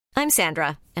I'm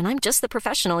Sandra, and I'm just the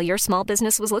professional your small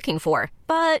business was looking for.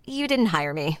 But you didn't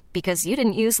hire me because you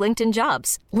didn't use LinkedIn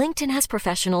Jobs. LinkedIn has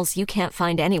professionals you can't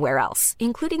find anywhere else,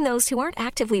 including those who aren't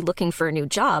actively looking for a new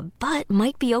job, but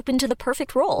might be open to the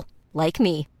perfect role, like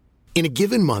me. In a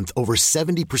given month, over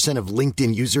 70% of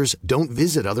LinkedIn users don't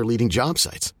visit other leading job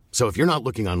sites. So if you're not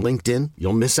looking on LinkedIn,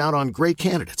 you'll miss out on great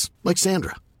candidates like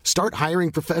Sandra. Start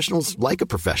hiring professionals like a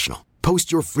professional.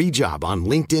 Post your free job on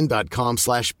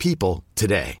linkedin.com/people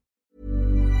today.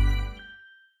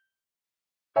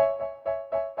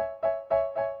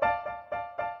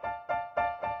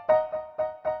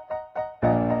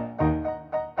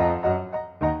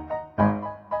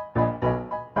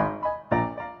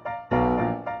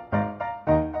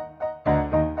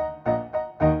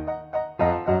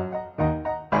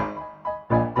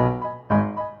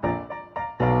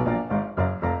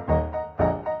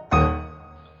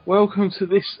 Welcome to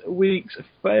this week's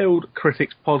Failed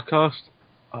Critics podcast,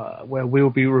 where we'll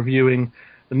be reviewing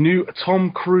the new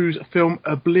Tom Cruise film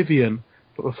Oblivion.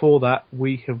 But before that,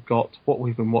 we have got what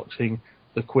we've been watching,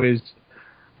 the quiz,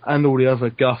 and all the other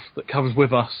guff that comes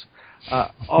with us.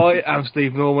 I am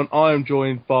Steve Norman. I am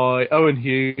joined by Owen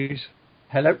Hughes.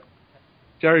 Hello.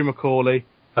 Jerry McCauley.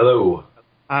 Hello.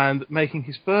 And making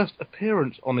his first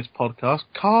appearance on this podcast,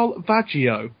 Carl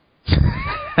Vaggio.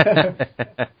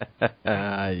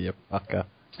 You fucker.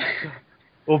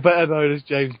 Or better known as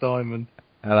James Diamond.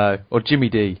 Hello. Or Jimmy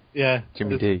D. Yeah.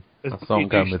 Jimmy D. That's what I'm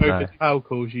going with now. Pal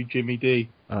calls you Jimmy D.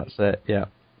 That's it, yeah.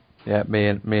 Yeah, me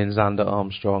and Xander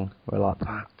Armstrong were like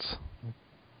that. Are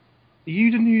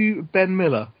you the new Ben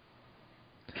Miller?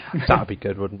 That'd be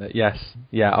good, wouldn't it? Yes.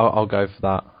 Yeah, I'll go for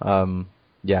that.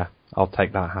 Yeah, I'll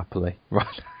take that happily.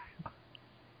 Right.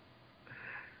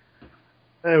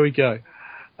 There we go.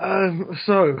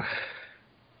 So,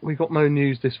 we got no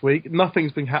news this week.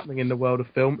 Nothing's been happening in the world of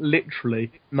film.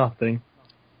 Literally nothing.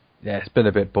 Yeah, it's been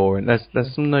a bit boring. There's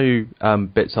some new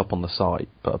bits up on the site,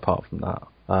 but apart from that,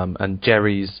 and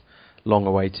Jerry's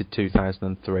long-awaited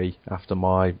 2003, after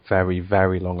my very,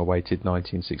 very long-awaited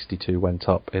 1962 went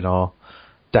up in our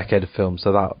decade of film.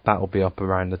 So that'll be up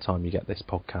around the time you get this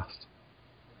podcast.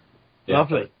 Yeah,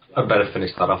 lovely. I better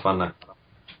finish that off, hadn't I?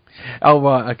 Oh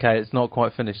right, okay. It's not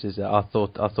quite finished, is it? I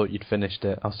thought you'd finished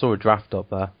it. I saw a draft up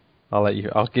there. I'll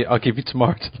give you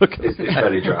tomorrow to look at it. It's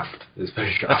very draft. It's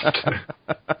very draft.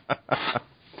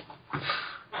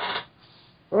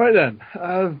 Right then,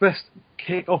 best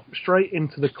kick off straight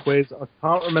into the quiz. I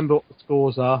can't remember what the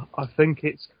scores are. I think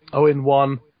it's Owen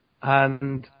 1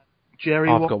 and Jerry.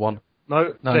 I've got 1.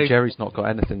 No, Jerry's not got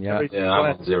anything yet. Yeah,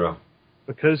 I'm on 0.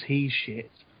 Because he's shit.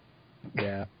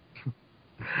 Yeah.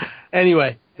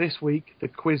 Anyway, this week the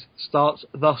quiz starts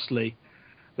thusly: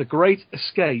 The Great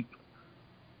Escape,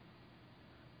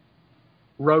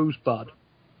 Rosebud,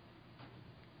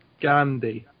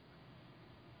 Gandhi.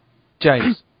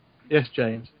 James. Yes,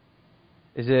 James.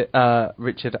 Is it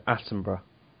Richard Attenborough?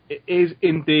 It is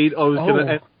indeed. I was going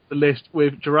to end the list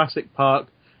with Jurassic Park,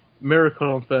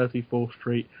 Miracle on 34th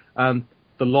Street, and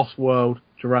The Lost World,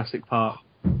 Jurassic Park.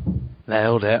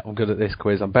 Nailed it. I'm good at this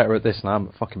quiz. I'm better at this now. I'm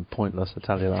fucking pointless, I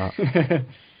tell you that.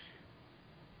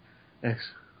 Yes.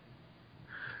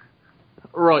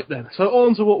 Right then. So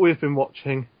on to what we've been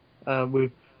watching,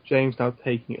 with James now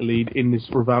taking a lead in this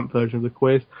revamped version of the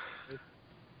quiz.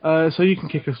 So you can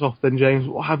kick us off then, James.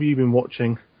 What have you been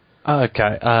watching?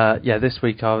 Okay. Yeah, this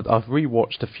week I've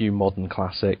rewatched a few modern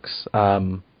classics.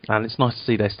 And it's nice to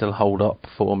see they still hold up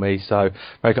for me. So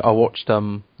I watched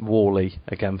WALL-E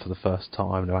again for the first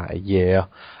time in about a year.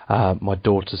 My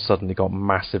daughter suddenly got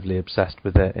massively obsessed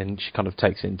with it, and she kind of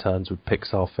takes it in turns with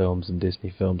Pixar films and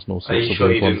Disney films and all sorts of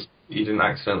sure ones. You didn't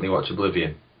accidentally watch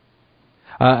Oblivion?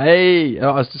 Hey,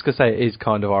 I was just going to say it is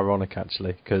kind of ironic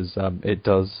actually, because it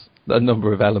does, a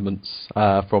number of elements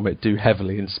from it do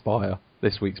heavily inspire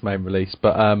this week's main release.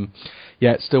 But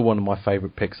yeah, it's still one of my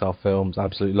favourite Pixar films.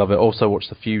 Absolutely love it. Also watched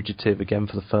The Fugitive again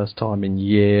for the first time in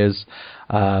years,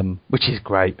 which is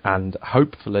great, and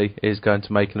hopefully is going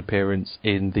to make an appearance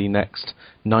in the next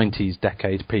 90s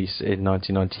decade piece in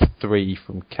 1993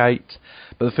 from Kate.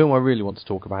 But the film I really want to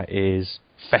talk about is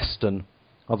Festen,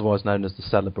 otherwise known as The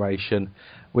Celebration,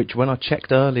 which when I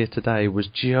checked earlier today was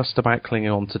just about clinging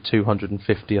on to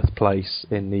 250th place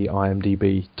in the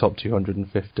IMDb top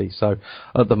 250. So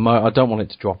at the I don't want it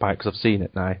to drop out because I've seen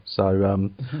it now.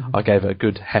 So I gave it a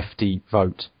good hefty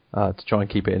vote to try and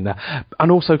keep it in there.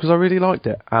 And also because I really liked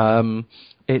it.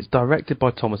 It's directed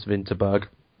by Thomas Vinterberg,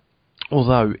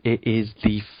 although it is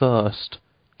the first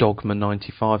Dogma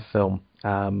 95 film.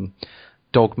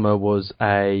 Dogma was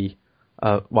a...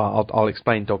 well, I'll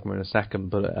explain Dogma in a second,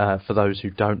 but for those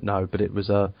who don't know, but it was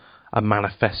a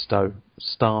manifesto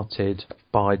started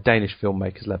by Danish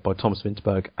filmmakers led by Thomas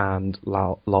Vinterberg and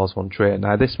Lars von Trier.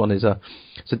 Now, this one is a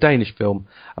Danish film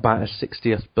about a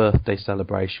 60th birthday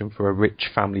celebration for a rich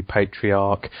family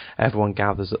patriarch. Everyone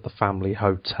gathers at the family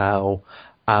hotel,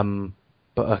 but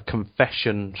a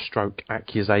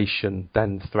confession/accusation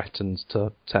then threatens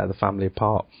to tear the family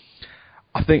apart.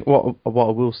 I think what I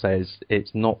will say is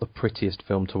it's not the prettiest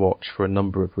film to watch for a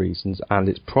number of reasons, and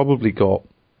it's probably got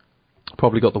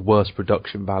the worst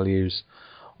production values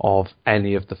of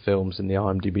any of the films in the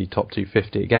IMDb Top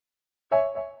 250. Again,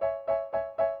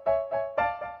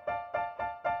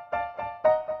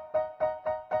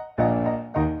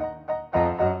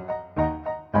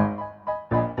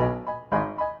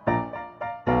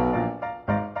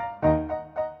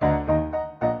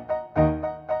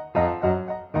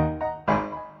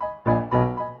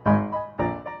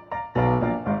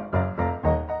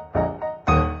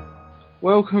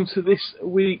 welcome to this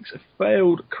week's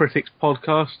Failed Critics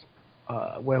podcast,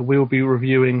 where we'll be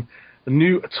reviewing the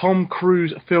new Tom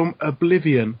Cruise film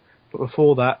Oblivion. But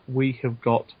before that, we have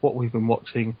got what we've been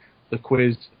watching, the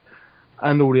quiz,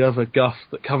 and all the other guff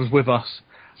that comes with us.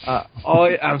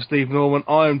 I am Steve Norman.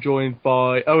 I am joined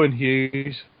by Owen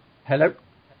Hughes. Hello.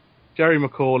 Jerry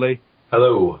McCauley.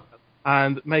 Hello.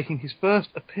 And making his first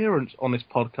appearance on this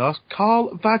podcast,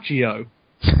 Carl Vaggio.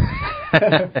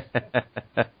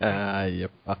 You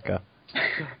fucker.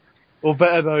 Or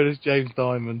better known as James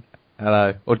Diamond.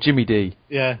 Hello. Or Jimmy D.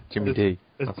 Yeah. Jimmy D.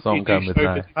 That's what I'm going with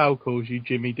now. Pal calls you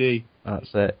Jimmy D. That's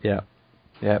it, yeah.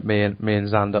 Yeah, me and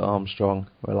Xander Armstrong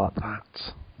were like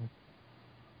that.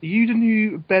 Are you the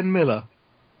new Ben Miller?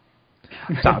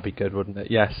 That'd be good, wouldn't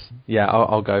it? Yes. Yeah,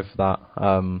 I'll go for that.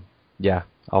 Yeah,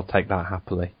 I'll take that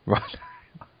happily. Right.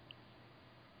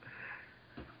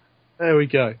 There we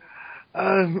go.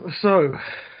 So,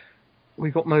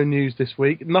 we got no news this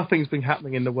week. Nothing's been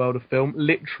happening in the world of film.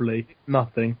 Literally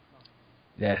nothing.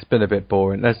 Yeah, it's been a bit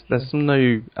boring. There's some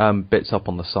new bits up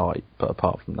on the site, but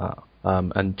apart from that,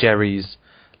 and Jerry's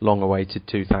long-awaited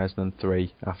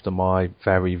 2003, after my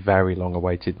very, very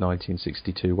long-awaited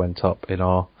 1962 went up in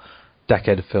our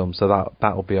decade of film. So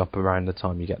that'll be up around the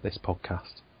time you get this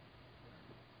podcast.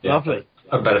 Yeah, Lovely.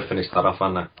 I better finish that off,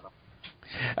 hadn't I?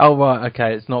 Oh right,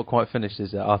 okay. It's not quite finished,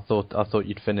 is it? I thought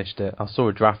you'd finished it. I saw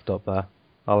a draft up there.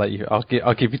 I'll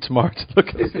give you tomorrow to look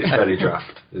at it. It's very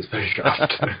draft. It's very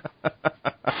draft.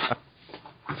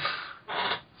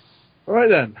 Alright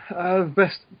then,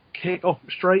 best kick off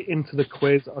straight into the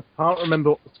quiz. I can't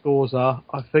remember what the scores are.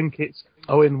 I think it's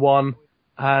Owen 1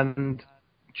 and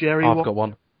Jerry I've 1. got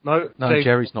one. No, James,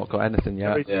 Jerry's not got anything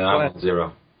yet. Yeah, I'm on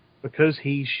 0. Because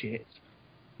he's shit.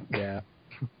 Yeah.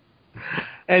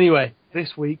 Anyway,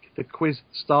 this week the quiz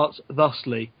starts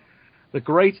thusly. The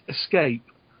Great Escape.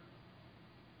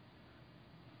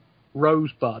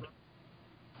 Rosebud.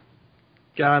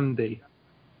 Gandhi.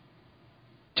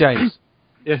 James.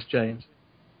 Yes, James.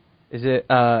 Is it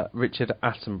Richard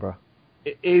Attenborough?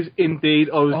 It is indeed.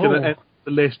 I was going to end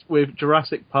the list with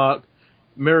Jurassic Park,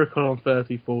 Miracle on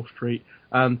 34th Street,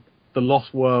 and The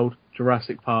Lost World,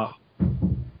 Jurassic Park.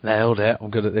 Nailed it.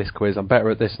 I'm good at this quiz. I'm better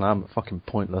at this now. I'm fucking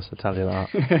pointless, I tell you that.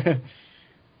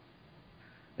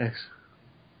 Yes.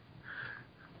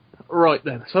 Right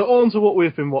then. So on to what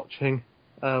we've been watching,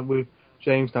 with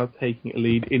James now taking a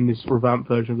lead in this revamped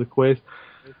version of the quiz.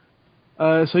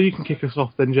 So you can kick us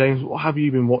off then, James. What have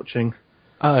you been watching?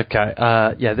 Okay.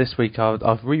 Yeah, this week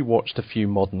I've rewatched a few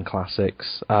modern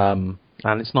classics, and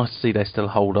it's nice to see they still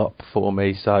hold up for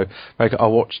me. So I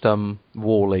watched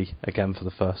WALL-E again for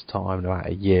the first time in about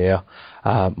a year.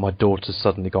 My daughter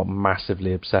suddenly got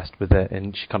massively obsessed with it,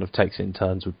 and she kind of takes it in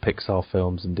turns with Pixar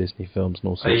films and Disney films and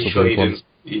all sorts Are you of sure weird ones.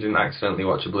 you didn't accidentally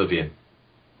watch Oblivion?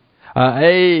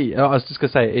 I was just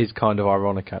going to say it is kind of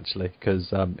ironic actually,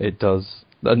 because it does,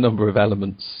 a number of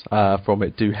elements from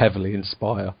it do heavily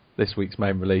inspire this week's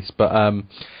main release. But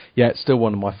yeah, it's still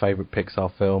one of my favourite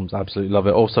Pixar films. Absolutely love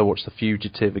it. Also watched The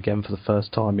Fugitive again for the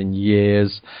first time in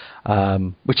years,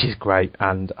 which is great,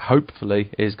 and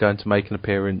hopefully is going to make an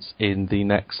appearance in the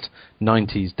next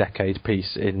 90s decade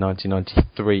piece in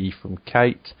 1993 from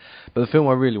Kate. But the film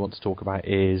I really want to talk about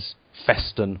is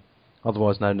Festen,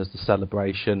 otherwise known as The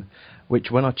Celebration,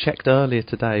 which when I checked earlier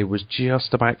today was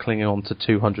just about clinging on to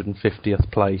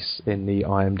 250th place in the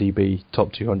IMDb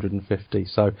Top 250.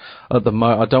 So at the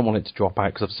I don't want it to drop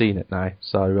out because I've seen it now.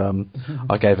 So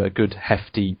I gave it a good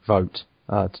hefty vote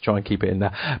to try and keep it in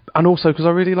there. And also because I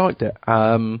really liked it.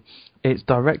 It's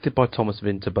directed by Thomas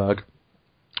Vinterberg,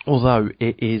 although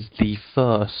it is the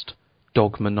first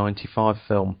Dogma 95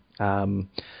 film.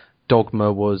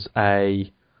 Dogma was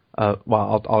a...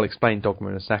 well, I'll explain Dogma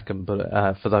in a second,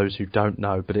 but for those who don't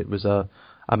know, but it was a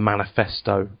a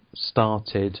manifesto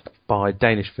started by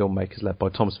Danish filmmakers led by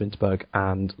Thomas Vinterberg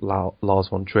and Lars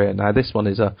von Trier. Now, this one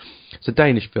it's a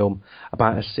Danish film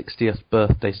about a 60th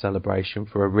birthday celebration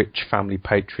for a rich family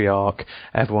patriarch.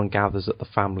 Everyone gathers at the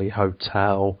family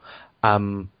hotel,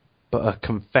 but a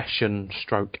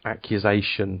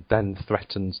confession/accusation then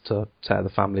threatens to tear the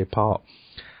family apart.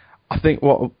 I think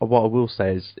what I will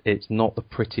say is it's not the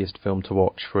prettiest film to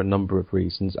watch for a number of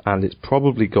reasons, and it's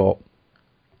probably got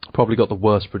the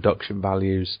worst production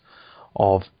values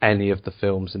of any of the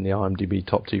films in the IMDb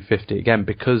Top 250. Again,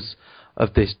 because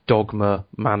of this dogma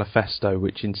manifesto,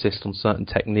 which insists on certain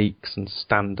techniques and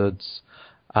standards,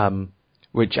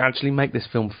 which actually make this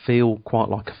film feel quite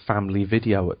like a family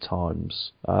video at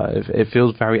times. It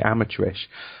feels very amateurish.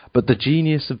 But the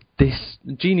genius of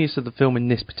the film in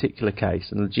this particular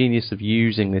case, and the genius of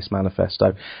using this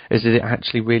manifesto, is that it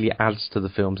actually really adds to the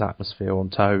film's atmosphere and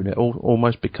tone. It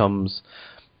almost becomes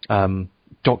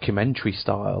documentary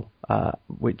style,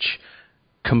 which,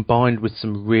 combined with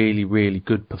some really, really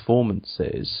good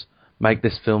performances, make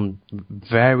this film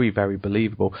very, very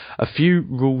believable. A few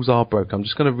rules are broken. I'm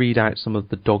just going to read out some of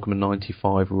the Dogma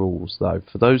 95 rules, though.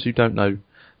 For those who don't know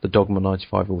the Dogma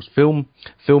 95 rules,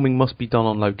 filming must be done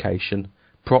on location.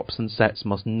 Props and sets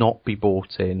must not be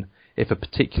bought in. If a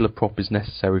particular prop is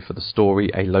necessary for the story,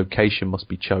 a location must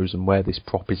be chosen where this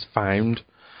prop is found.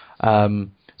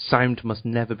 Sound must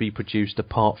never be produced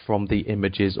apart from the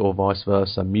images or vice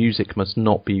versa. Music must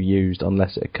not be used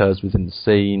unless it occurs within the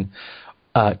scene.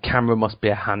 Camera must be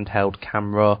a handheld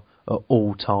camera at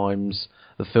all times.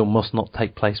 The film must not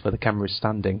take place where the camera is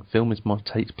standing. Film must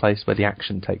take place where the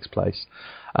action takes place.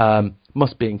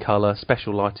 Must be in colour.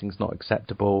 Special lighting is not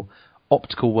acceptable.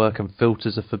 Optical work and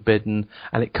filters are forbidden,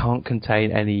 and it can't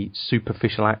contain any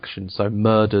superficial action. So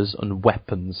murders and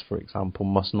weapons, for example,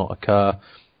 must not occur.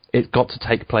 It's got to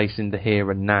take place in the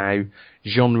here and now.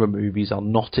 Genre movies are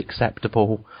not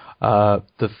acceptable.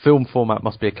 The film format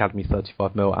must be Academy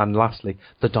 35mm. And lastly,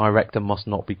 the director must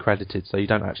not be credited. So you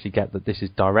don't actually get that this is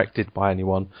directed by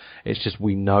anyone. It's just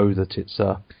we know that it's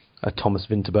a Thomas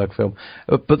Vinterberg film.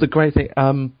 But the great thing,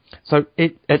 so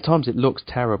at times it looks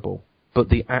terrible, but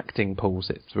the acting pulls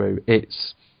it through.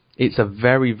 It's a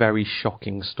very, very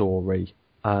shocking story.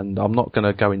 And I'm not going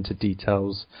to go into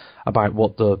details about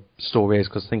what the story is,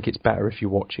 because I think it's better if you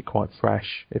watch it quite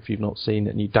fresh, if you've not seen it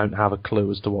and you don't have a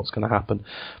clue as to what's going to happen.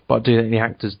 But I do think the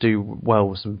actors do well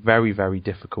with some very, very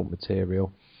difficult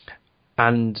material.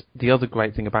 And the other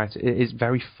great thing about it is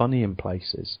very funny in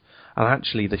places. And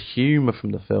actually the humour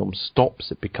from the film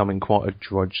stops it becoming quite a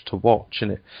drudge to watch,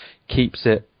 and it keeps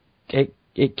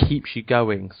you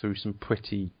going through some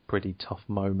pretty tough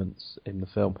moments in the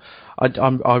film.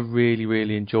 I really,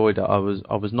 really enjoyed it. I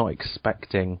was not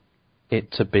expecting it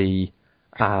to be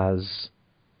as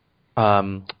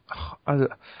it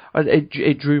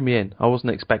drew me in. I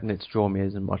wasn't expecting it to draw me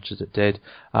as much as it did.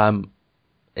 I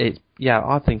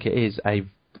think it's a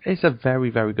very,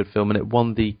 very good film, and it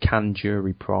won the Cannes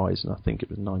Jury Prize, and I think it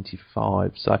was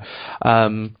 95. So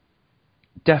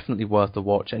definitely worth a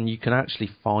watch, and you can actually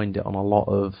find it on a lot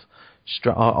of.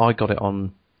 I got it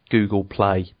on Google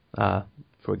Play,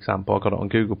 for example. I got it on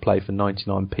Google Play for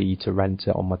 99p to rent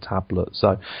it on my tablet,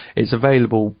 so it's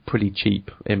available pretty cheap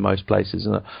in most places,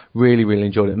 and I really, really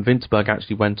enjoyed it. And Vinterberg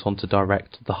actually went on to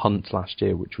direct The Hunt last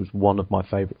year, which was one of my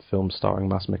favourite films starring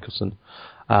Mads Mikkelsen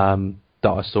that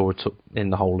I saw in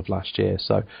the whole of last year.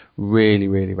 So really,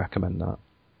 really recommend that.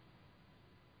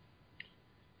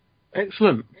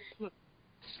 Excellent.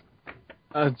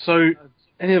 So,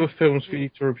 any other films for you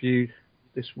to review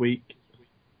this week?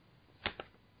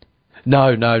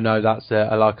 No, that's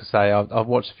it. Like I say, I've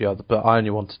watched a few others, but I only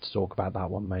wanted to talk about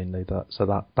that one mainly. That's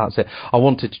it. I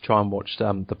wanted to try and watch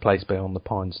The Place Beyond the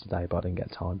Pines today, but I didn't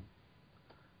get time.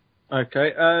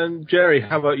 Okay, Jerry,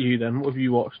 how about you then? What have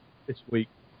you watched this week?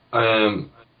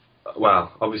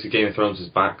 Well, obviously Game of Thrones is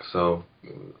back, so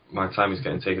my time is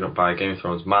getting taken up by Game of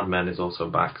Thrones. Mad Men is also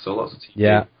back, so lots of TV.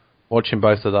 Yeah. Watching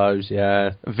both of those,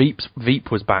 yeah. Veep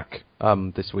was back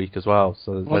this week as well,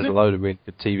 so there's a load of really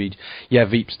good TV. Yeah,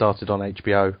 Veep started on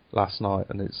HBO last night,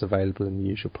 and it's available in the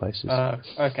usual places.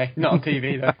 Okay, not on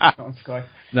TV though, not on Sky.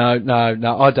 No,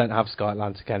 I don't have Sky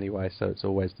Atlantic anyway, so it's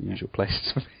always the usual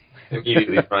places for me.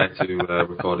 Immediately prior to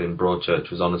recording,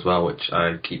 Broadchurch was on as well, which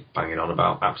I keep banging on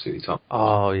about. Absolutely top.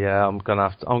 Oh yeah, I'm gonna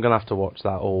have to watch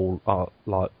that all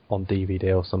like on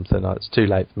DVD or something. It's too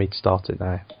late for me to start it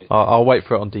now. I'll wait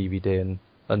for it on DVD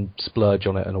and splurge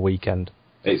on it in a weekend.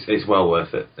 It's well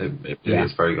worth it. It really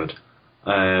is very good.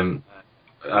 And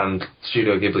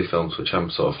Studio Ghibli films, which I'm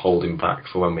sort of holding back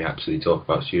for when we actually talk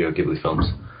about Studio Ghibli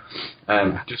films.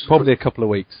 Just probably a couple of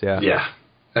weeks. Yeah. Yeah.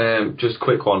 Just a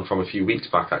quick one from a few weeks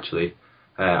back, actually.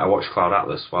 I watched Cloud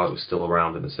Atlas while it was still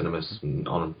around in the cinemas and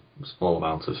on a small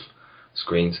amount of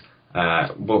screens.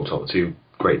 Won't talk too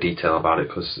great detail about it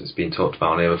because it's been talked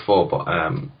about on here before, but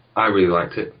I really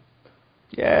liked it.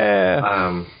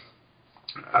 Yeah.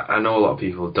 I know a lot of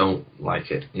people don't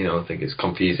like it, think it's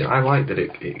confusing. I liked that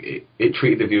it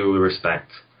treated the viewer with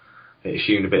respect. It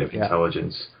assumed a bit of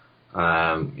intelligence.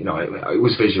 It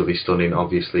was visually stunning,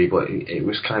 obviously, but it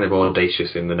was kind of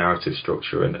audacious in the narrative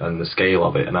structure and the scale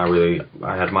of it, and I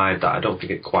admired that. I don't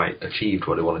think it quite achieved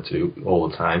what it wanted to do all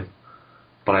the time,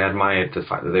 but I admired the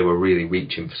fact that they were really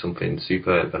reaching for something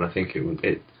superb, and I think it was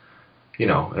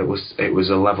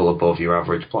a level above your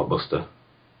average blockbuster.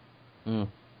 So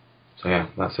yeah,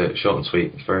 that's it. Short and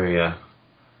sweet. It's very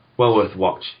well worth a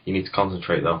watch. You need to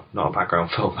concentrate though. Not a background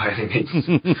film by any means.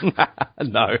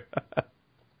 No.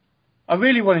 I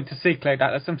really wanted to see Cloud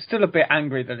Atlas. I'm still a bit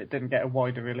angry that it didn't get a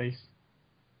wider release.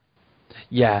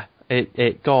 Yeah, it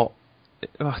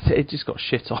just got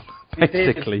shit on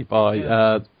basically by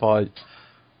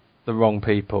the wrong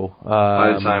people.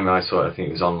 By the time I saw it, I think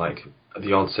it was on like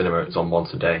the odd cinema. It was on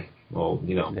once a day, or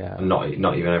not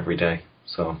even every day.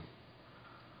 So.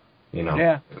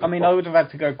 Yeah, I mean, I would have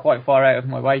had to go quite far out of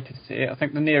my way to see it. I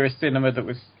think the nearest cinema that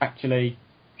was actually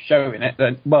showing it,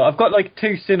 I've got like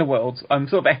 2 Cineworlds. I'm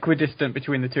sort of equidistant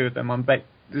between the two of them.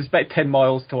 There's about 10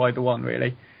 miles to either one,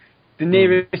 really. The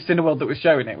nearest Cineworld that was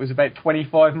showing it was about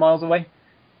 25 miles away.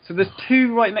 So there's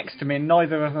 2 right next to me, and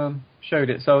neither of them showed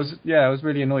it. So I was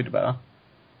really annoyed about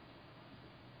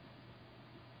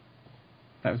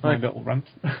that. That was my little rant.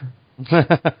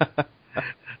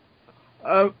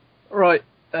 Right.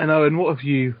 And Owen, what have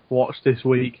you watched this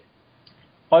week?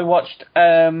 I watched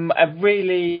a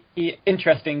really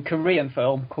interesting Korean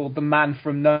film called The Man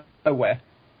from Nowhere,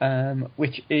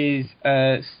 which is...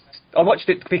 I watched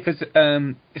it because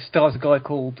it stars a guy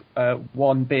called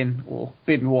Won Bin, or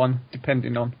Bin Won,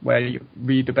 depending on where you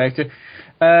read about it.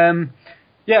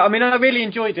 Yeah, I mean, I really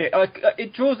enjoyed it.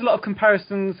 It draws a lot of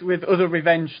comparisons with other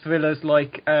revenge thrillers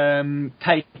like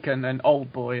Taken and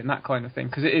Old Boy and that kind of thing,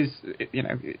 because it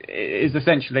is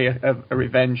essentially a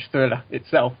revenge thriller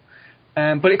itself.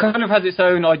 But it kind of has its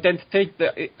own identity.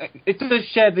 That it does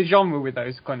share the genre with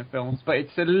those kind of films, but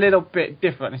it's a little bit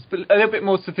different. It's a little bit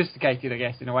more sophisticated, I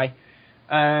guess, in a way.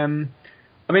 I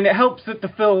mean, it helps that the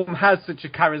film has such a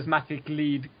charismatic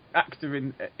lead actor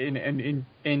in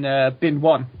Bin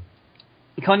Won.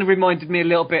 He kind of reminded me a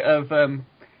little bit of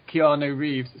Keanu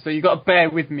Reeves. So you've got to bear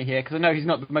with me here, because I know he's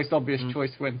not the most obvious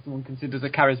choice when someone considers a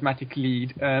charismatic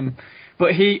lead.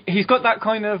 But he's got that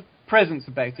kind of presence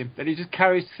about him that he just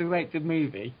carries throughout the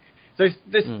movie. So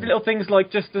there's little things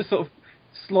like just a sort of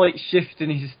slight shift in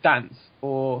his stance,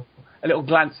 or a little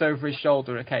glance over his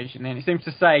shoulder occasionally. And it seems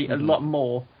to say a lot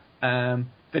more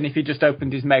than if he just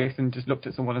opened his mouth and just looked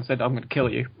at someone and said, I'm going to kill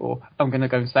you, or I'm going to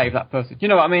go and save that person. You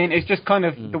know what I mean? It's just kind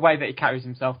of the way that he carries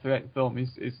himself throughout the film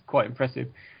is quite impressive.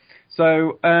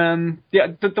 So,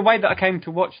 the way that I came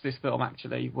to watch this film,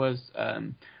 actually, was...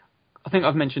 I think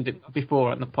I've mentioned it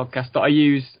before on the podcast, that I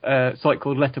use a site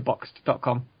called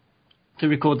Letterboxd.com to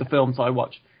record the films I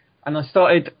watch. And I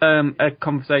started a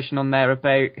conversation on there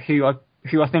about who I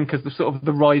think is the sort of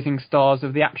the rising stars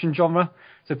of the action genre.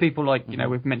 So people like,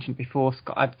 we've mentioned before,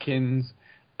 Scott Adkins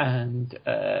and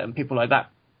people like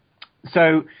that.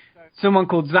 So someone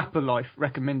called Zapper Life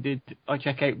recommended I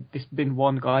check out this Bin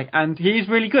Won guy, and he's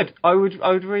really good. I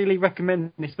would really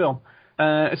recommend this film.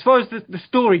 As far as the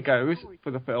story goes for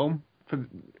the film,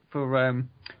 for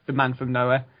The Man from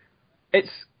Nowhere, it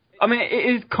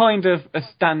is kind of a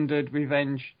standard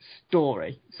revenge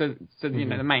story. So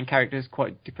the main character is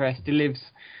quite depressed. He lives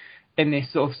in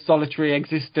this sort of solitary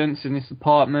existence in this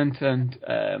apartment, and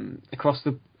across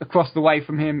the way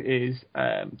from him is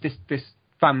this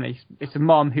family. It's a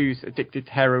mom who's addicted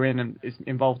to heroin and is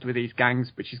involved with these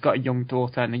gangs, but she's got a young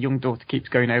daughter, and the young daughter keeps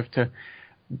going over to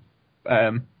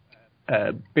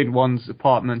Bin Won's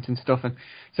apartment and stuff, and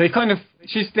so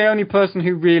she's the only person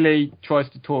who really tries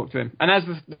to talk to him. And as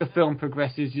the film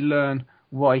progresses, you learn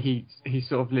why he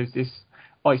sort of lives this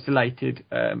isolated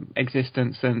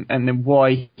existence, and then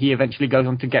why he eventually goes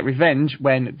on to get revenge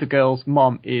when the girl's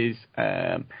mom is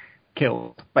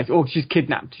killed, or she's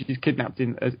kidnapped. She's kidnapped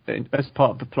as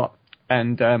part of the plot,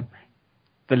 and the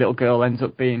little girl ends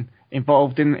up being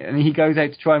involved in, and he goes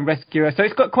out to try and rescue her. So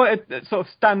it's got quite a sort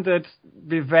of standard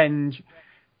revenge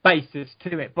basis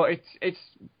to it, but it's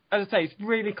as I say, it's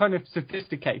really kind of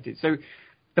sophisticated. So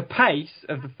the pace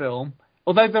of the film,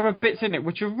 although there are bits in it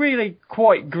which are really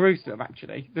quite gruesome,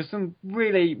 actually, there's some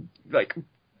really like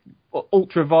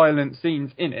ultra violent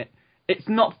scenes in it. it's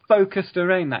not focused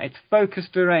around that. It's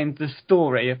focused around the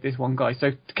story of this one guy.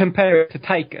 So to compare it to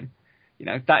Taken,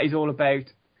 that is all about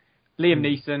Liam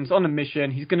Neeson's on a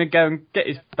mission. He's going to go and get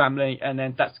his family, and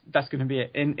then that's going to be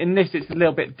it. In this, it's a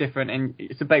little bit different, and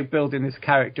it's about building this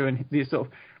character and the sort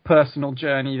of personal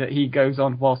journey that he goes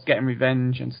on whilst getting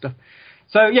revenge and stuff.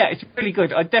 So yeah, it's really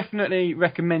good. I definitely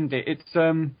recommend it. It's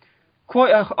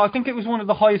I think it was one of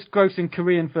the highest grossing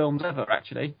Korean films ever,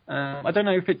 actually. I don't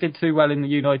know if it did too well in the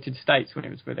United States when it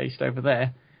was released over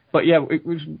there, but yeah,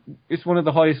 it's one of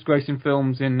the highest grossing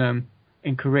films in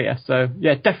Korea. So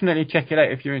yeah, definitely check it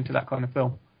out if you're into that kind of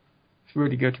film. It's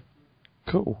really good.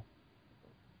 Cool.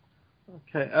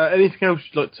 Okay. Anything else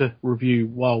you'd like to review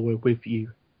while we're with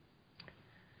you?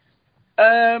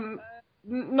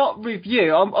 Not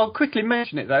review. I'll quickly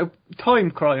mention it though.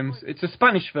 Time Crimes. It's a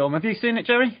Spanish film. Have you seen it,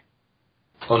 Jerry?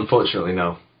 Unfortunately,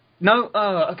 no. No?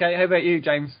 Oh, okay. How about you,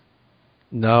 James?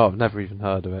 No, I've never even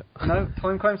heard of it. No?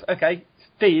 Time Crimes? Okay.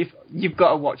 Steve, you've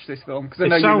got to watch this film, because I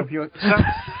know you love your...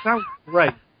 sounds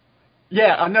great.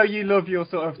 Yeah, I know you love your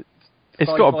sort of...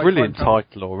 It's got a brilliant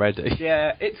title already.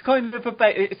 Yeah, it's kind of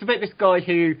about this guy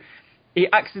who he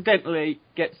accidentally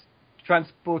gets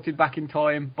transported back in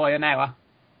time by an hour,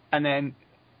 and then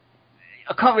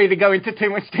I can't really go into too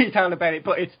much detail about it,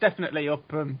 but it's definitely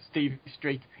up Steve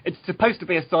Street. It's supposed to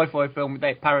be a sci-fi film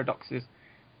without paradoxes,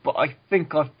 but I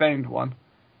think I've found one.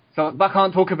 So I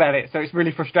can't talk about it, so it's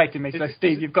really frustrating me. So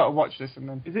Steve, you've got to watch this. And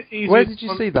then is it easy? Where did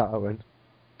you see that, Owen?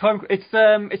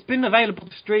 It's been available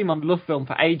to stream on Love Film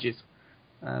for ages.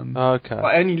 Okay. But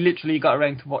I only literally got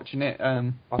around to watching it.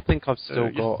 I think I've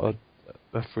still got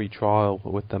a free trial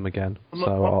with them again,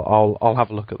 so I'll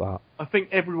have a look at that. I think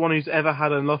everyone who's ever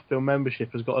had a Love Film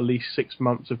membership has got at least 6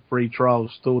 months of free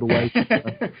trials stored away.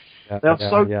 They're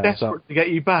so desperate to get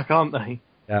you back, aren't they?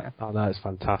 Yeah, I know, it's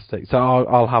fantastic. So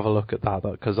I'll have a look at that,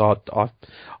 because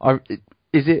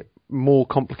is it more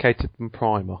complicated than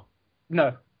Primer?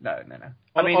 No.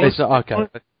 I mean, it's not, okay.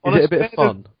 Is it a bit of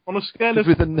fun? On a scale of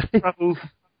travel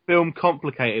film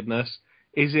complicatedness,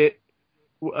 is it,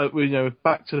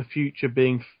 Back to the Future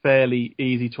being fairly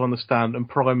easy to understand and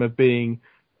Primer being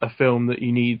a film that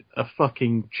you need a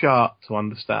fucking chart to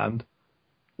understand?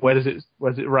 Where does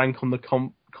it rank on the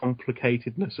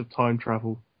complicatedness of time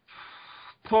travel?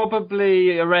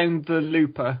 Probably around the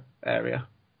Looper area,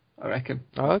 I reckon.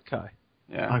 Okay.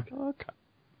 Yeah. Okay.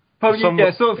 Probably,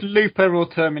 sort of Looper or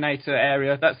Terminator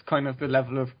area. That's kind of the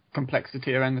level of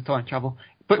complexity around the time travel.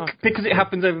 But because it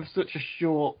happens over such a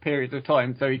short period of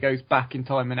time, so he goes back in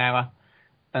time an hour,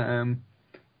 and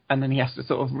then he has to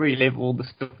sort of relive all the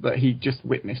stuff that he just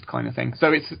witnessed, kind of thing.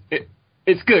 So it's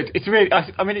good. It's really,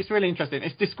 it's really interesting.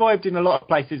 It's described in a lot of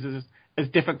places as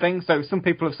different things. So some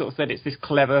people have sort of said it's this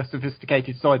clever,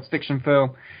 sophisticated science fiction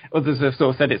film. Others have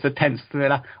sort of said it's a tense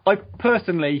thriller. I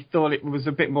personally thought it was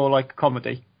a bit more like a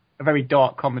comedy, a very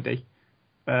dark comedy.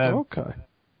 Okay.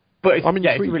 But it's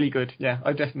really good. Yeah,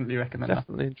 I definitely recommend that.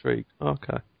 Definitely intrigued.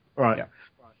 Okay. Right. Yeah.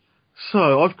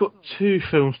 So I've got 2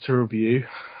 films to review.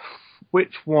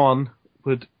 Which one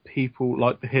would people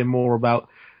like to hear more about?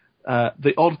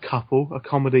 The Odd Couple, a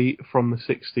comedy from the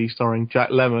 60s starring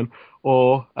Jack Lemmon,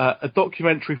 or a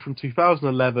documentary from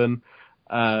 2011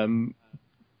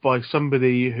 by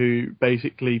somebody who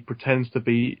basically pretends to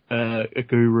be a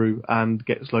guru and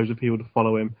gets loads of people to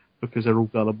follow him because they're all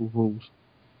gullible fools.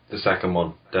 The second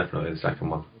one. Definitely the second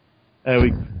one. There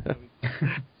we go.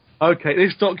 Okay,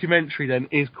 this documentary then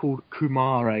is called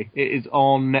Kumare. It is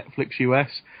on Netflix US.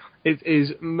 It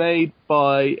is made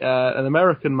by an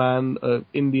American man of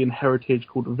Indian heritage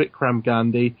called Vikram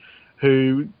Gandhi,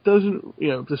 who doesn't,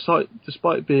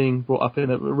 despite being brought up in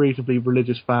a reasonably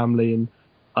religious family and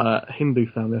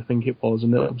Hindu family, I think it was,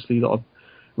 and obviously a lot of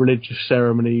religious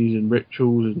ceremonies and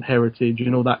rituals and heritage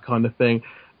and all that kind of thing.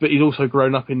 But he's also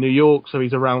grown up in New York, so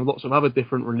he's around lots of other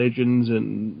different religions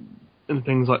and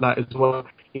things like that as well.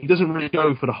 He doesn't really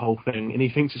go for the whole thing, and he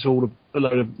thinks it's all a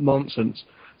load of nonsense.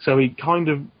 So he kind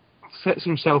of sets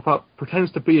himself up,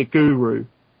 pretends to be a guru,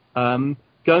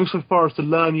 going so far as to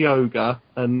learn yoga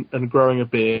and growing a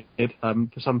beard.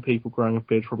 For some people, growing a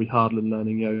beard is probably harder than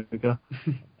learning yoga.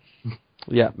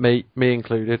 Yeah, me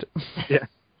included. Yeah.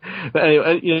 But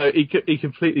anyway, he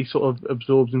completely sort of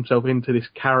absorbs himself into this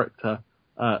character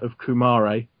of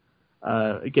Kumare.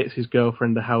 Gets his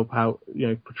girlfriend to help out,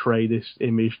 portray this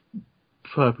image,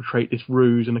 perpetrate this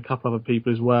ruse, and a couple other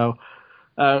people as well.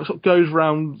 Sort of goes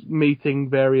around meeting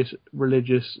various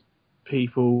religious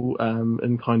people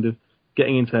and kind of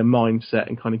getting into their mindset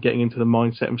and kind of getting into the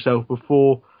mindset himself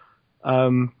before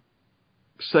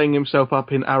setting himself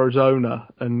up in Arizona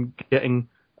and getting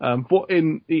what at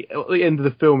the end of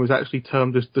the film is actually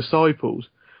termed as disciples.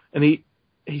 And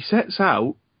he sets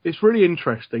out. It's really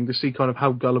interesting to see kind of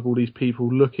how gullible these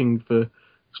people looking for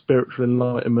spiritual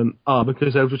enlightenment are,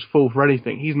 because they'll just fall for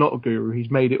anything. He's not a guru. He's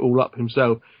made it all up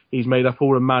himself. He's made up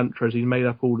all the mantras. He's made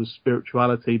up all the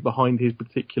spirituality behind his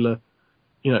particular.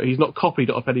 He's not copied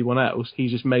it off anyone else.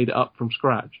 He's just made it up from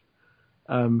scratch.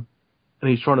 And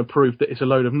he's trying to prove that it's a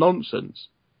load of nonsense.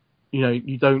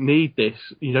 You don't need this.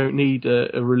 You don't need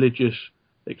a religious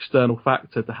external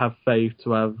factor to have faith,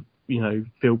 to have,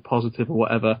 feel positive or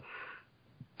whatever.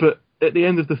 But at the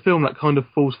end of the film, that kind of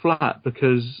falls flat,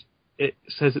 because it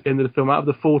says at the end of the film, out of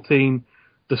the 14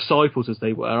 disciples, as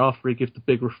they were, after he gives the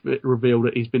big reveal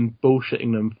that he's been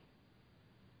bullshitting them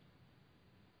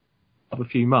for a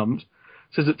few months,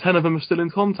 says that 10 of them are still in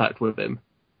contact with him.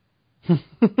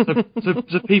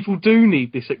 so people do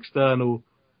need this external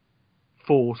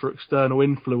force or external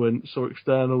influence or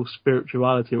external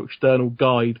spirituality or external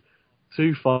guide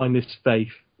to find this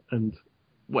faith and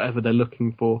whatever they're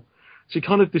looking for. So he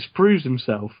kind of disproves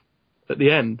himself at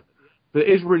the end. But it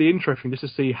is really interesting just to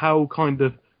see how kind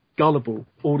of gullible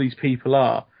all these people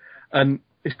are. And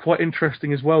it's quite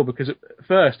interesting as well, because at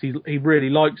first he really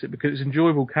likes it because it's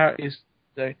enjoyable characters.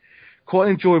 Quite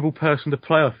an enjoyable person to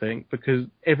play, I think, because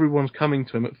everyone's coming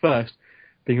to him at first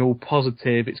being all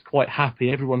positive. It's quite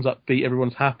happy. Everyone's upbeat.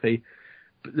 Everyone's happy.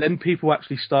 But then people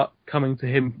actually start coming to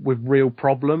him with real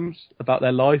problems about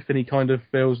their life, and he kind of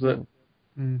feels that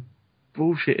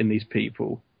bullshitting these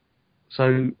people.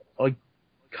 So I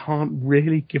can't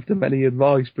really give them any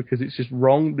advice because it's just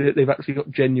wrong. They've actually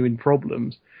got genuine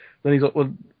problems. Then he's like,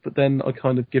 well, but then I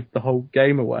kind of give the whole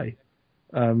game away.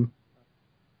 But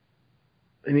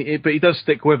he does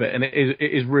stick with it, and it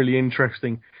is really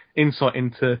interesting insight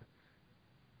into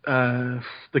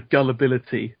the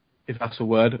gullibility, if that's a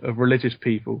word, of religious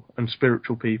people and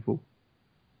spiritual people.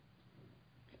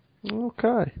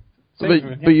 Okay,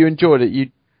 but you enjoyed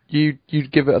it.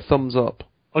 You'd give it a thumbs up.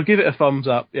 I'd give it a thumbs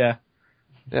up. Yeah.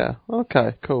 Yeah.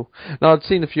 Okay. Cool. Now I'd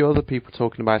seen a few other people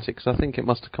talking about it because I think it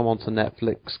must have come onto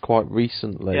Netflix quite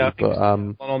recently. Yeah, I think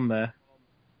it's on there.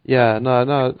 Yeah,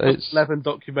 no, it's 11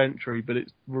 documentary, but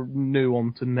it's new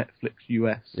onto Netflix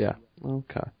US. Yeah,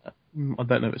 okay. I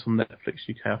don't know if it's on Netflix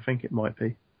UK. I think it might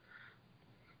be.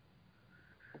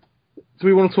 Do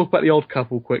we want to talk about The Odd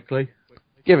Couple quickly?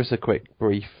 Give us a quick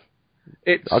brief.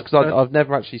 Because I've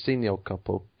never actually seen The Odd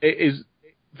Couple. It is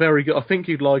very good. I think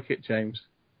you'd like it, James.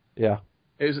 Yeah.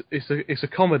 It's a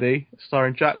comedy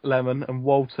starring Jack Lemmon and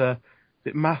Walter.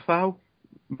 Is it Matthau?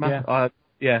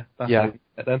 Yeah. That's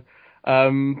it then.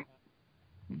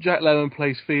 Jack Lemmon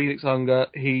plays Felix Unger.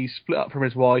 He's split up from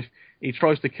his wife. He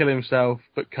tries to kill himself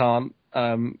but can't.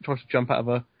 Tries to jump out of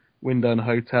a window in a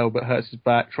hotel but hurts his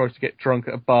back. Tries to get drunk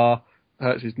at a bar,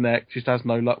 hurts his neck. Just has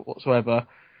no luck whatsoever.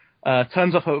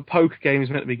 Turns up at a poker game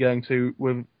he's meant to be going to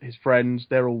with his friends.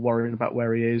 They're all worrying about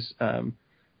where he is.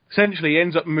 Essentially, he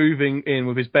ends up moving in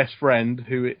with his best friend,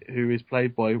 who is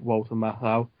played by Walter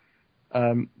Matthau.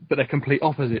 But they're complete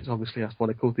opposites, obviously. That's why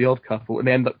they're called The Odd Couple. And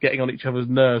they end up getting on each other's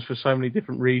nerves for so many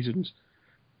different reasons.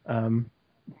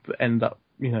 But end up,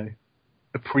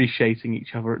 appreciating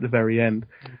each other at the very end.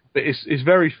 But it's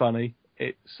very funny.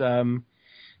 It's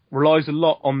relies a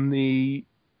lot on the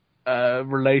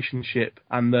relationship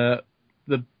and the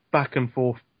back and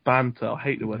forth banter. I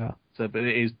hate the word banter, but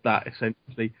it is that,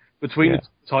 essentially. Between the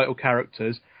title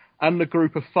characters and the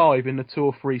group of 5 in the 2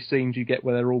 or 3 scenes you get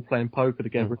where they're all playing poker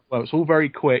together as well. It's all very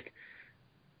quick.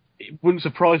 It wouldn't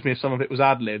surprise me if some of it was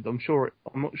ad-libbed. I'm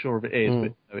not sure if it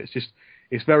is, but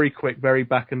it's very quick, very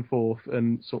back and forth,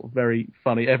 and sort of very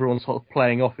funny. Everyone's sort of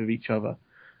playing off of each other.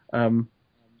 So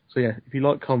yeah, if you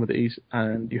like comedies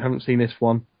and you haven't seen this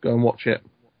one, go and watch it.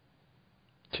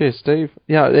 Cheers, Steve.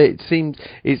 Yeah,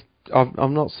 I've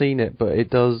not seen it, but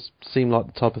it does seem like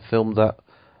the type of film that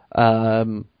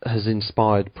has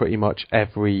inspired pretty much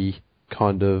every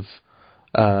kind of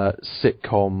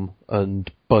sitcom and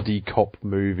buddy cop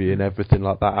movie and everything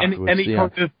like that afterwards.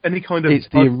 Any kind of it's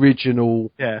the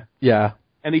original. Yeah.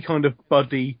 Any kind of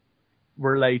buddy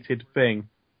related thing.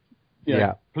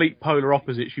 Yeah. Complete polar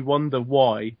opposites. You wonder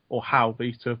why or how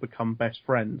these two have become best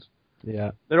friends.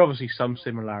 Yeah. There are obviously some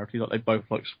similarities, like they both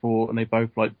like sport and they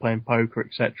both like playing poker,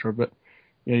 etc. But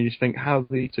you just think, how do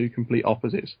these two complete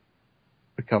opposites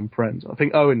become friends? I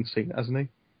think Owen's seen it, hasn't he?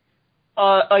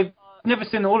 I've never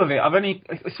seen all of it.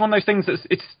 It's one of those things that's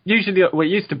it's usually it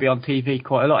used to be on TV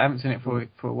quite a lot. I haven't seen it for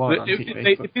a while on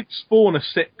TV. It did spawn a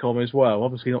sitcom as well,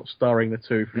 obviously not starring the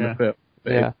two from the film.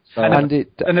 Yeah,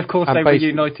 and of course they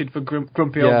reunited for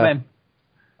Grumpy Old Men.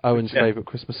 Owen's favourite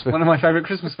Christmas film. One of my favourite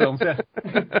Christmas films, yeah.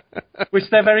 Which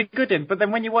they're very good in. But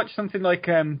then when you watch something like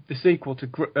the sequel to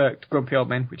Grumpy Old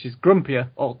Men, which is Grumpier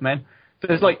Old Men,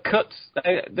 There's like cuts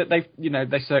that they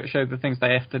show the things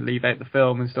they have to leave out the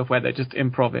film and stuff where they're just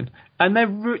improving, and they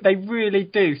really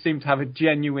do seem to have a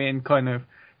genuine kind of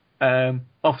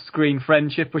off-screen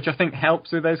friendship, which I think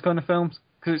helps with those kind of films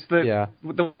because it's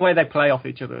the way they play off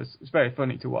each other. It's very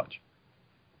funny to watch.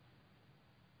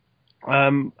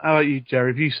 How about you,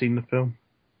 Jerry? Have you seen the film?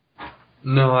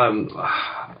 No, I'm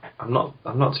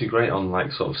not too great on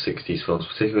like sort of 60s films,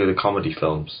 particularly the comedy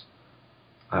films.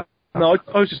 No,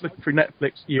 I was just looking through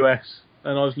Netflix US,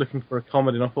 and I was looking for a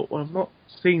comedy, and I thought, well, I've not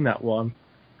seen that one,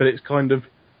 but it's kind of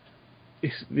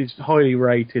it's highly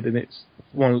rated, and it's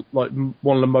one of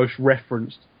the most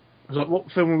referenced. I was like,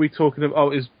 what film are we talking about?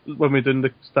 Oh, it's when we're doing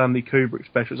the Stanley Kubrick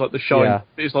special. It's like The Shining. Yeah.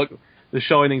 It's like The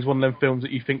Shining's one of them films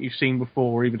that you think you've seen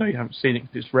before, even though you haven't seen it,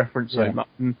 because it's referenced so much.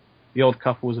 And The Odd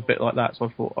Couple was a bit like that, so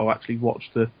I thought I'll actually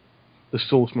watch the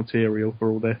source material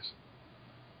for all this.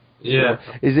 Yeah.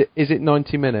 Is it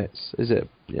 90 minutes? Is it,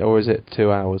 or is it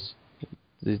 2 hours?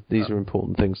 These are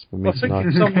important things for me to know.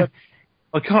 It's somewhere,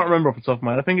 I can't remember off the top of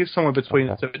my head. I think it's somewhere between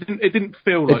the two. It didn't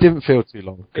feel like... It didn't feel too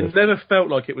long. Good. It never felt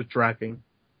like it was dragging.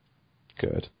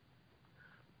 Good.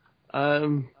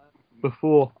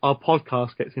 Before our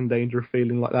podcast gets in danger of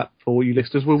feeling like that for you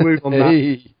listeners, we'll move on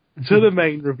that to the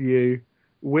main review,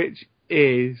 which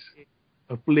is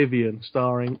Oblivion,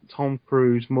 starring Tom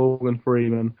Cruise, Morgan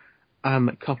Freeman, and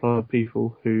a couple of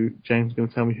people who James is going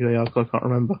to tell me who they are because I can't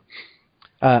remember.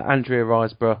 Andrea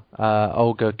Riseborough,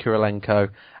 Olga Kurylenko,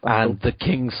 and the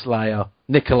Kingslayer,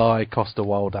 Nikolai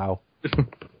Coster-Waldau.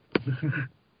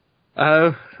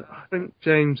 I think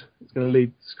James is going to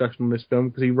lead the discussion on this film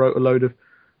because he wrote a load of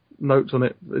notes on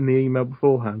it in the email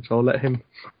beforehand, so I'll let him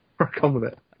crack on with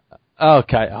it.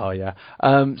 Okay,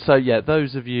 So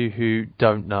those of you who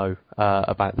don't know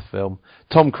about the film,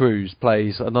 Tom Cruise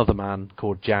plays another man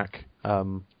called Jack.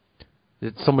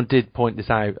 Someone did point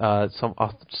this out. I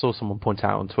saw someone point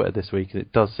out on Twitter this week, and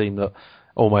it does seem that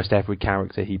almost every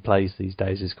character he plays these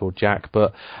days is called Jack.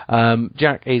 But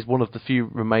Jack is one of the few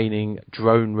remaining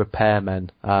drone repairmen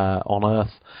on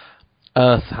Earth.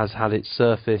 Earth has had its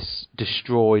surface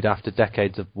destroyed after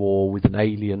decades of war with an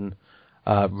alien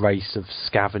race of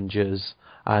scavengers,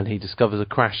 and he discovers a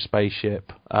crashed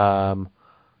spaceship.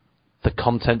 The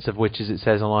contents of which, as it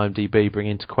says on IMDb, bring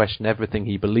into question everything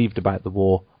he believed about the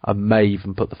war and may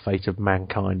even put the fate of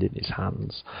mankind in his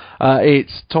hands.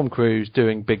 It's Tom Cruise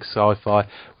doing big sci-fi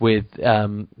with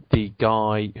the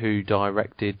guy who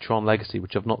directed Tron Legacy,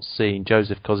 which I've not seen,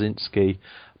 Joseph Kosinski,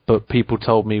 but people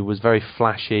told me was very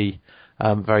flashy,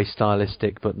 very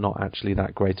stylistic, but not actually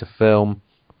that great a film.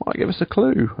 Might give us a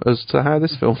clue as to how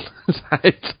this film is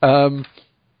out.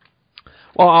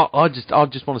 Well, I just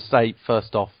want to say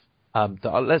first off,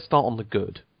 let's start on the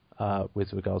good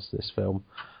with regards to this film.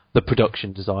 The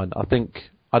production design. I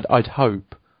think I'd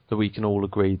hope that we can all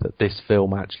agree that this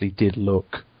film actually did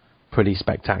look pretty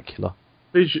spectacular.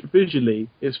 Visually,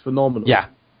 it's phenomenal. Yeah.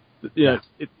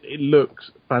 It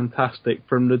looks fantastic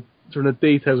from the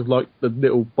details of like the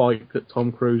little bike that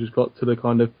Tom Cruise has got to the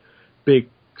kind of big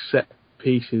set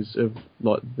pieces of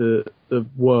like the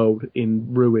world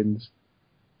in ruins.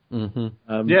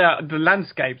 Mm-hmm. The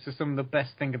landscapes are some of the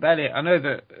best thing about it. I know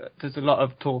that there's a lot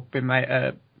of talk been made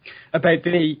about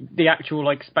the actual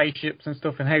like spaceships and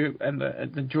stuff, and how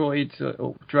the droids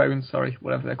or drones,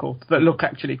 whatever they're called, that look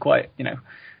actually quite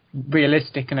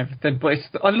realistic and everything. But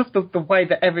I love the way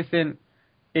that everything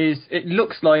is. It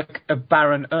looks like a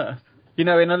barren Earth. In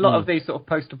a lot of these sort of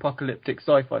post-apocalyptic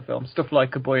sci-fi films, stuff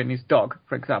like A Boy and His Dog,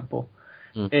 for example.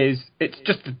 It's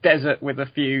just a desert with a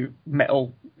few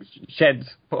metal sheds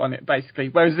put on it, basically.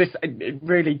 Whereas this, it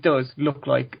really does look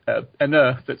like an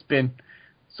Earth that's been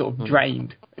sort of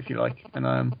drained, if you like. And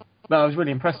I was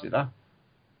really impressed with that.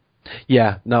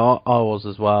 Yeah, no, I was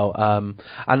as well.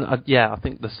 I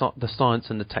think the science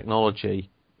and the technology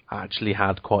actually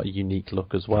had quite a unique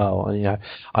look as well. And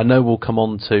I know we'll come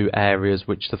on to areas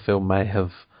which the film may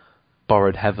have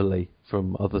borrowed heavily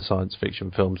from other science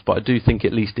fiction films, but I do think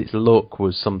at least its look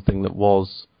was something that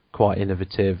was quite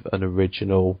innovative and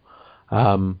original,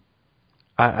 and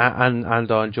I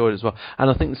enjoyed it as well. And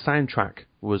I think the soundtrack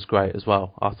was great as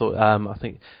well. I thought I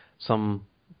think some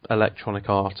electronic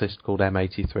artist called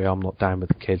M83. I'm not down with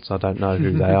the kids. I don't know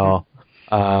who they are,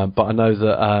 but I know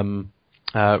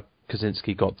that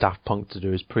Kosinski got Daft Punk to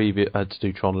do his to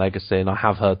do Tron Legacy, and I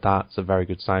have heard that. It's a very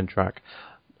good soundtrack.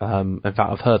 In fact,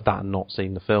 I've heard that and not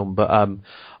seen the film, but I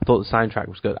thought the soundtrack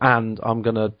was good. And I'm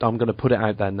gonna put it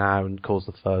out there now and cause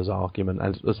the Furs argument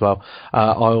as well.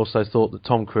 I also thought that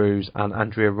Tom Cruise and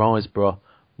Andrea Riseborough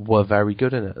were very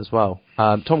good in it as well.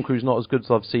 Tom Cruise not as good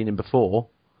as I've seen him before,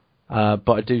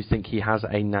 but I do think he has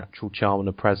a natural charm and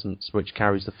a presence which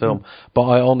carries the film. But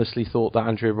I honestly thought that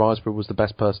Andrea Riseborough was the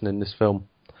best person in this film,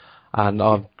 and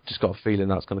I've just got a feeling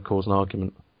that's going to cause an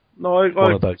argument. No, I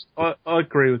agree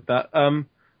with that.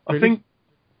 Really?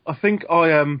 I think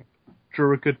I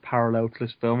drew a good parallel to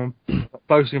this film. I'm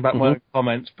boasting about my own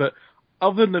comments, but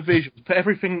other than the visuals, put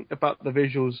everything about the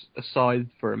visuals aside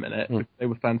for a minute. They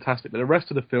were fantastic, but the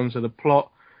rest of the film, so the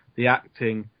plot, the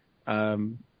acting,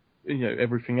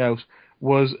 everything else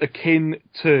was akin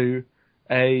to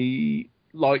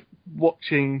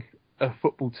watching a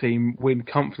football team win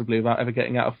comfortably without ever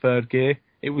getting out of third gear.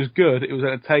 It was good, it was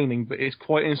entertaining, but it's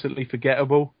quite instantly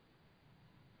forgettable.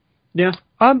 Yeah.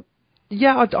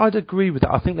 Yeah, I'd agree with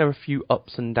that. I think there are a few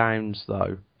ups and downs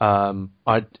though.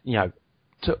 About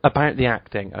the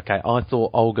acting. Okay, I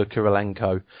thought Olga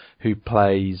Kurylenko, who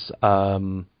plays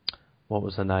what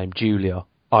was her name, Julia.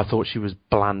 I thought she was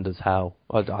bland as hell.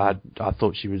 I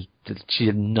thought she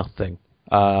did nothing.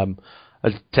 I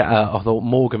thought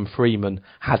Morgan Freeman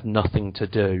had nothing to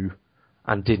do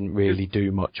and didn't really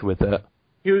do much with it.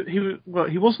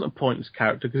 He wasn't a pointless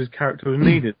character because his character was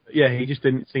needed. Yeah, he just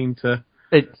didn't seem to.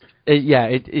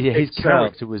 His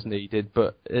character was needed,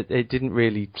 but it didn't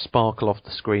really sparkle off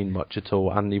the screen much at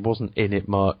all, and he wasn't in it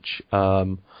much.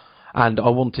 And I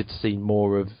wanted to see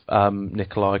more of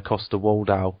Nikolai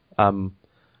Coster-Waldau.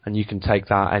 And you can take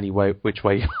that any way, which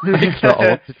way you like. I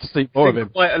wanted to see more of him.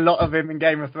 Quite a lot of him in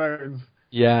Game of Thrones.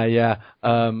 Yeah.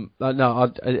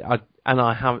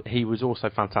 He was also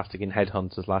fantastic in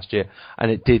Headhunters last year, and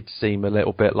it did seem a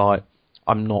little bit like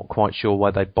I'm not quite sure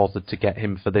why they bothered to get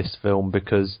him for this film,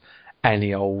 because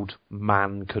any old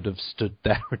man could have stood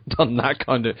there and done that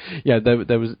kind of.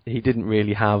 He didn't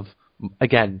really have.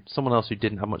 Again, someone else who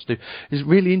didn't have much to do. It's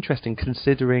really interesting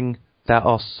considering there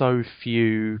are so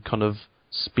few kind of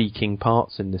speaking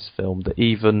parts in this film that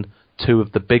even two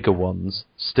of the bigger ones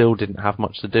still didn't have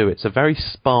much to do. It's a very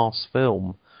sparse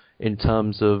film in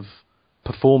terms of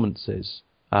performances.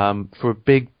 For a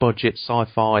big budget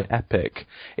sci-fi epic,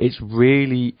 it's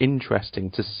really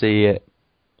interesting to see it.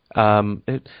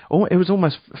 It was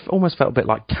almost felt a bit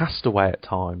like Castaway at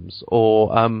times,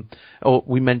 or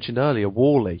we mentioned earlier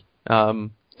WALL-E.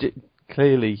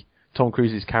 Clearly, Tom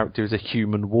Cruise's character is a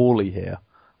human WALL-E here.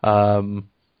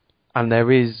 And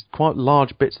there is quite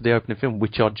large bits of the opening film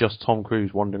which are just Tom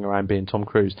Cruise wandering around being Tom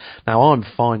Cruise. Now, I'm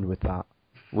fine with that.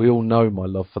 We all know my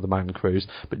love for the man Cruise,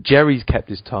 but Jerry's kept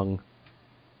his tongue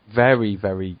very,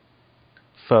 very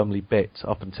firmly bit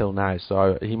up until now,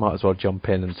 so he might as well jump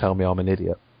in and tell me I'm an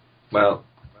idiot. Well,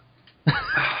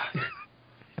 I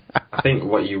think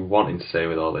what you're wanting to say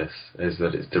with all this is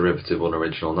that it's derivative,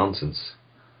 unoriginal nonsense.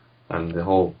 And the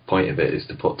whole point of it is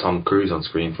to put Tom Cruise on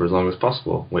screen for as long as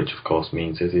possible, which of course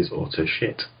means it is utter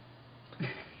shit.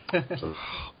 So,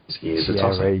 he is a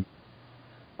tosser.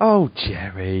 Oh,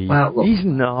 Jerry. Well, look, he's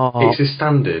not. It's a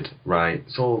standard, right?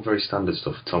 It's all very standard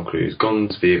stuff for Tom Cruise.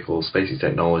 Guns, vehicles, spacey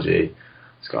technology.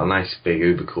 He's got a nice, big,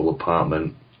 uber cool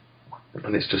apartment.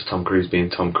 And it's just Tom Cruise being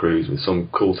Tom Cruise with some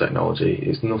cool technology.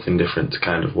 It's nothing different to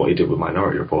kind of what he did with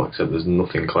Minority Report, except there's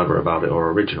nothing clever about it or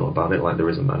original about it like there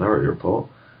is in Minority Report.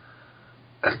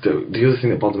 The other thing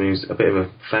that bothered me was a bit of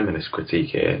a feminist critique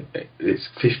here. It's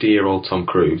 50-year-old Tom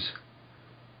Cruise,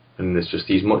 and there's just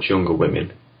these much younger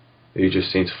women who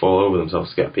just seem to fall over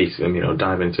themselves to get a piece of him,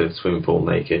 dive into the swimming pool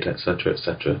naked, etc.,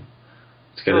 etc.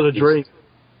 It's not a dream, to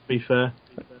be fair.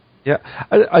 Yeah,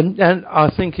 and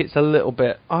I think it's a little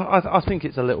bit. I think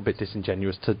it's a little bit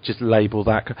disingenuous to just label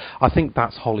that. I think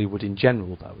that's Hollywood in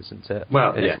general, though, isn't it?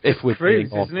 Well, if we're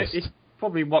Cruise, being honest. isn't it? It's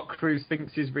probably what Cruise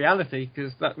thinks is reality,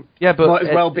 because that but might as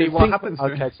well be what happens to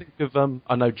him. Okay, think of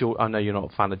I know you're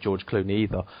not a fan of George Clooney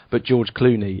either, but George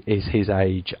Clooney is his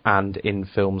age, and in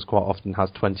films quite often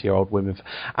has 20-year-old women,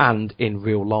 and in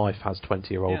real life has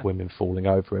 20-year-old women falling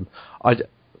over him. But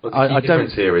the key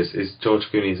difference here is George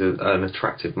Clooney's an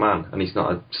attractive man, and he's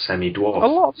not a semi-dwarf.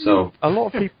 A lot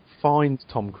of people find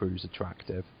Tom Cruise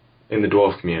attractive in the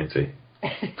dwarf community.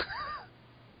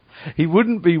 He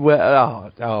wouldn't be he's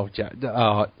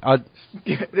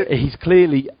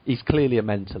clearly a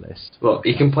mentalist. Look,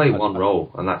 he can play one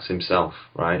role, and that's himself,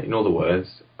 right? In other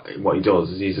words, what he does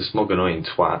is he's a smug, annoying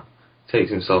twat, takes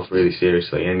himself really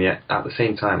seriously, and yet at the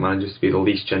same time manages to be the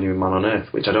least genuine man on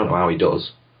earth, which I don't know how he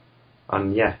does.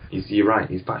 And yeah, you're right,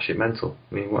 he's batshit mental.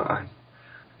 I mean,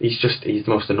 he's the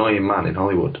most annoying man in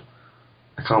Hollywood.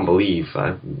 I can't believe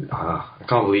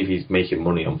he's making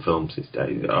money on films these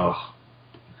days.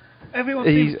 Everyone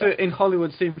in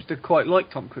Hollywood seems to quite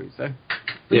like Tom Cruise, though.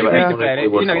 Yeah, but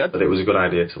everyone thought that it was a good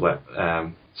idea to let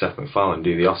Seth MacFarlane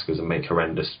do the Oscars and make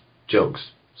horrendous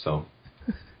jokes. So,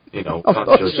 I'm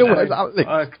not sure where that link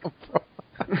come from.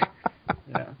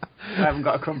 I haven't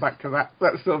got to come back to that.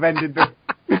 That sort of ended the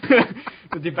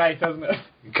the debate, hasn't it?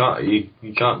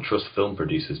 You can't trust film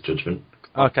producers' judgment.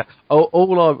 Okay. I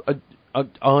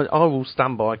will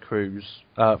stand by Cruise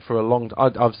for a long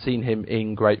time. I've seen him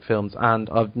in great films, and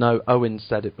I know Owen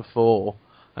said it before,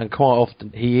 and quite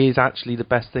often he is actually the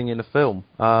best thing in a film.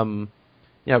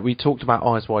 We talked about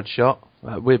Eyes Wide Shut.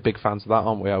 We're big fans of that,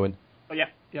 aren't we, Owen? Oh, yeah,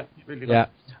 really yeah.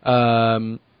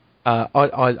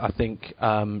 I think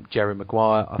Jerry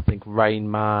Maguire. I think Rain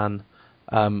Man.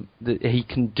 He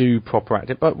can do proper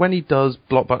acting, but when he does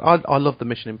blockbuster, I love the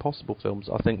Mission Impossible films.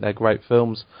 I think they're great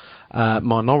films.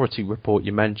 Minority Report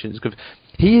you mentioned is good.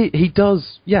 He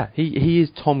does, he is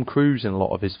Tom Cruise in a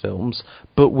lot of his films,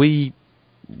 but we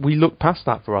look past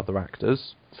that for other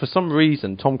actors. For some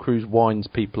reason, Tom Cruise winds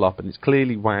people up, and it's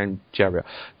clearly wound Jerry up.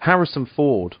 Harrison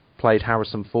Ford played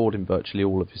Harrison Ford in virtually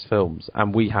all of his films,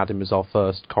 and we had him as our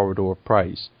first corridor of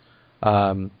praise.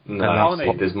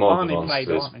 There's more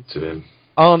nuances to him.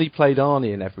 Arnie played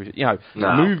Arnie in every...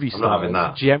 movie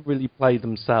stars generally play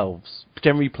themselves.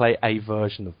 Generally play a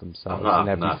version of themselves in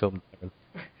every film.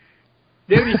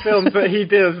 The only films that he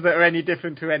does that are any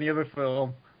different to any other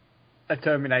film are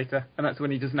Terminator, and that's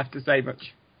when he doesn't have to say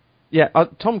much. Yeah,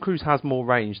 Tom Cruise has more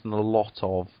range than a lot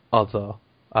of other...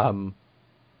 a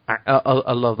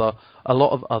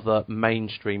lot of other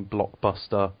mainstream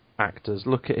blockbuster actors.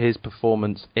 Look at his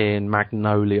performance in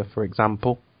Magnolia, for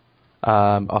example.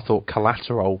 I thought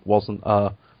Collateral wasn't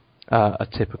a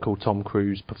typical Tom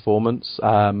Cruise performance.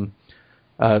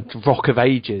 Rock of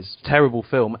Ages, terrible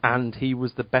film, and he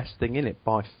was the best thing in it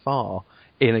by far,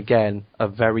 in, again, a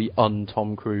very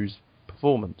un-Tom Cruise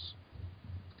performance.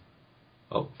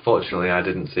 Well, fortunately, I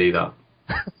didn't see that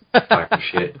type of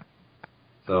shit,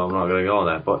 so I'm not going to go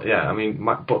there. But yeah,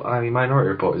 Minority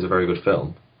Report is a very good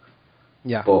film.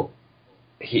 Yeah. But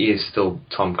he is still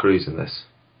Tom Cruise in this.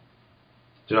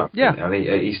 Do you know what I mean?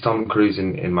 And he's Tom Cruise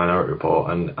in Minority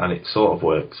Report, and it sort of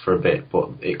works for a bit, but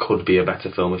it could be a better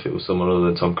film if it was someone other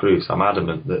than Tom Cruise. I'm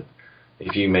adamant that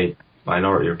if you made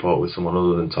Minority Report with someone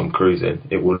other than Tom Cruise in,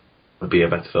 it would be a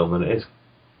better film than it is.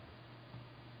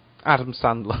 Adam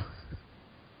Sandler.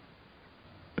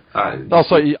 I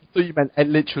thought you meant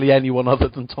literally anyone other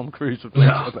than Tom Cruise would make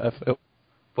a better film.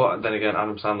 But then again,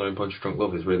 Adam Sandler in Punch Drunk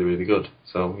Love is really, really good.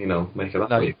 So, make it that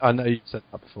way. I know you've said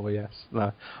that before, yes.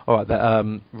 No. All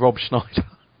right, Rob Schneider.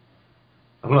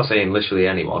 I'm not saying literally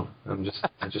anyone. I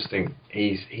just think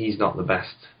he's not the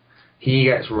best. He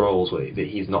gets roles that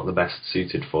he's not the best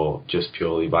suited for just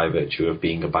purely by virtue of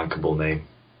being a bankable name.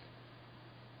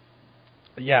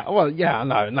 Yeah, well, yeah, I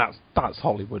know, and that's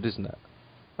Hollywood, isn't it?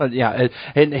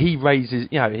 And he raises,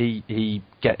 he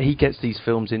gets these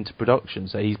films into production,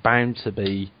 so he's bound to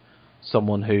be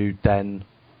someone who then,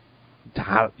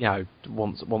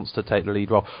 wants to take the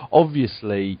lead role.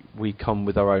 Obviously, we come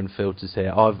with our own filters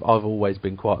here. I've always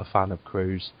been quite a fan of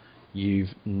Cruise.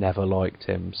 You've never liked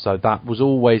him, so that was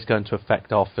always going to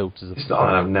affect our filters. It's not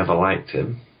that I've never liked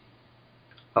him.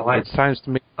 It sounds to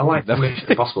me. I liked the Mission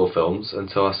Impossible films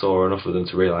until I saw enough of them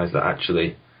to realise that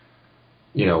actually,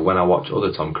 when I watch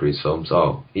other Tom Cruise films,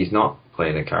 he's not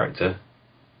playing a character.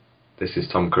 This is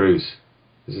Tom Cruise.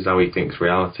 This is how he thinks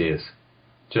reality is.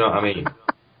 Do you know what I mean?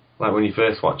 Like when you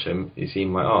first watch him, you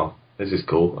seem like, this is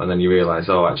cool, and then you realise,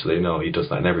 actually, no, he does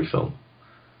that in every film.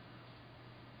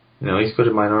 He's good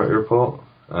in Minority Report.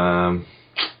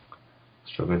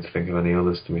 Struggling to think of any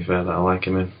others, to be fair, that I like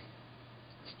him in.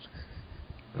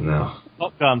 No.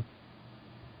 Top Gun.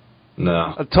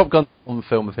 No. Top Gun, one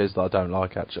film of his that I don't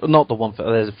like, actually. Not the one.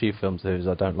 There's a few films of his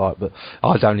I don't like, but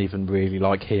I don't even really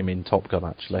like him in Top Gun,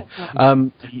 actually.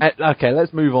 Okay,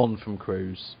 let's move on from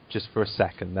Cruise just for a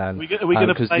second. Then Are we going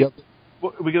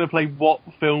to play what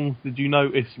films did you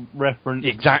notice referenced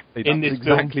exactly in this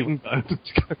film?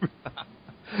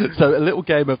 So a little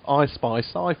game of I Spy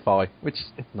Sci-Fi, which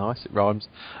is nice. It rhymes.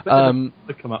 To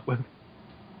come up with.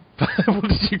 What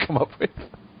did you come up with?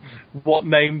 What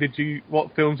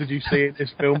films did you see in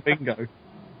this film? Bingo.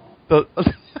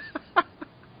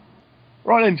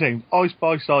 Right then, James. I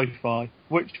Spy Sci-Fi.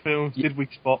 Which films did we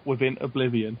spot within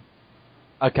Oblivion?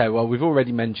 Okay, well, we've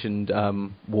already mentioned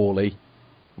WALL-E,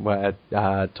 where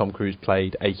Tom Cruise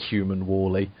played a human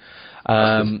WALL-E.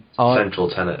 That's the central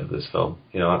tenet of this film.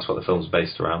 That's what the film's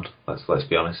based around. Let's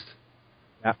be honest.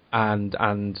 Yeah, and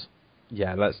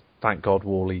let's thank God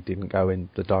WALL-E didn't go in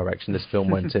the direction this film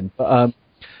went in. But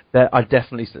I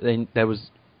definitely think there was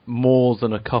more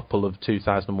than a couple of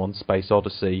 2001 Space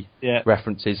Odyssey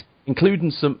references,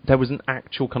 including there was an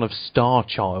actual kind of Star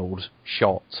Child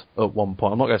shot at one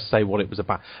point. I'm not going to say what it was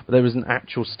about, but there was an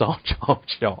actual Star Child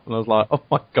shot, and I was like, oh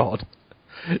my God,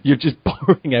 you're just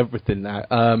borrowing everything now.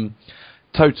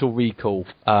 Total Recall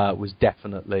was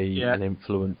definitely an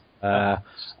influence.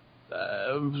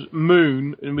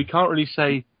 Moon, and we can't really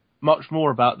say much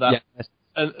more about that. Yes.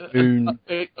 Moon.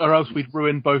 Or else we'd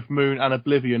ruin both Moon and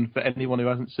Oblivion for anyone who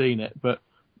hasn't seen it, but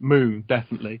Moon,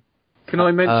 definitely. Can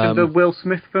I mention the Will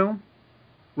Smith film?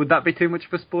 Would that be too much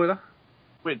of a spoiler?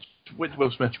 Which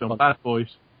Will Smith film? Bad Boys.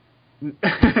 No.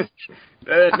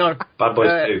 Bad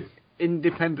Boys 2.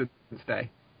 Independence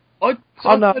Day. I've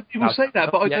heard people say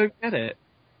that, but I don't get it.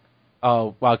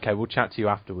 Oh, well, okay, we'll chat to you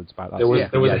afterwards about that.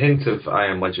 There was a hint of I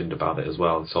Am Legend about it as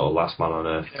well, sort of Last Man on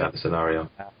Earth kind of scenario.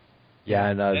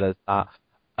 Yeah, no, there's that.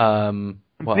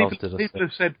 What else did I say? People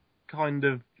have said kind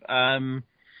of,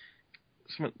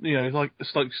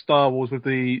 it's like Star Wars with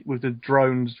the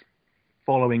drones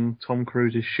following Tom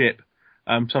Cruise's ship.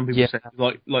 Some people say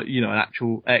like an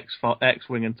actual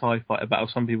X-wing and TIE fighter battle.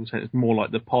 Some people say it's more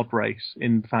like the pod race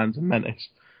in Phantom Menace.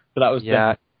 But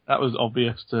that was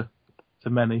obvious to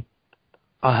many.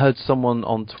 I heard someone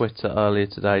on Twitter earlier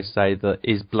today say that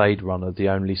is Blade Runner the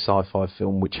only sci-fi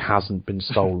film which hasn't been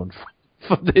stolen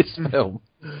from this film?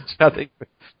 Which I think would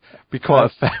be quite a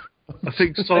fair. I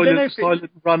think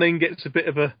Silent Running gets a bit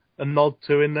of a nod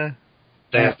to in there.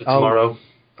 Day After Tomorrow,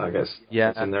 I guess.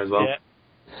 Yeah, in there as well.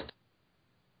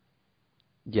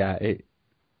 Yeah,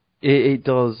 it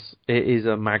does. It is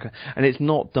a and it's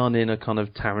not done in a kind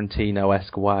of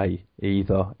Tarantino-esque way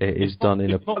either. It is done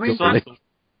in a.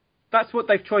 That's what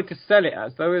they've tried to sell it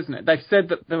as, though, isn't it? They've said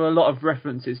that there are a lot of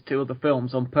references to other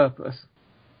films on purpose.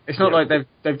 It's not like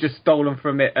they've just stolen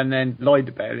from it and then lied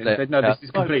about it and said, no, this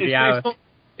is completely ours.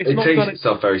 It takes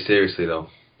itself very seriously, though.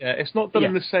 Yeah, it's not done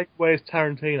in the same way as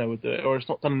Tarantino would do it, or it's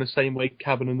not done in the same way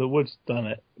Cabin in the Woods done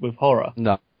it with horror.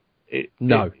 No. It's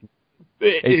not.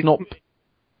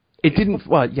 It didn't.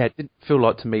 Well, yeah, it didn't feel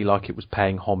like to me like it was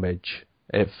paying homage.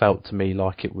 It felt to me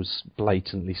like it was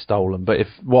blatantly stolen. But if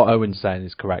what Owen's saying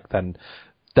is correct, then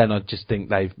I just think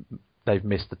they've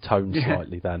missed the tone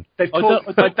slightly. Then they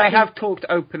have talked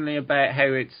openly about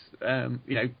how it's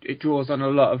it draws on a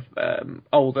lot of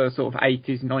older sort of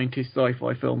 80s, 90s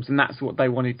sci-fi films, and that's what they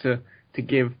wanted to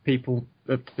give people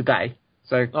of today.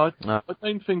 So I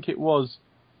don't think it was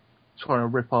trying to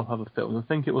rip off other films. I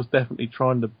think it was definitely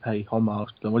trying to pay homage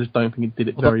to them. I just don't think it did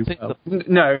it very well.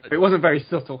 No, it wasn't very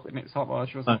subtle in its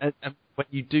homage, was it? And when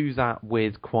you do that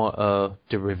with quite a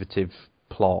derivative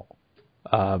plot,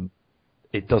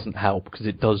 it doesn't help because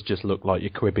it does just look like you're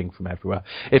cribbing from everywhere.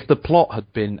 If the plot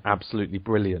had been absolutely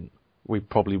brilliant, we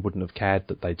probably wouldn't have cared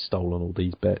that they'd stolen all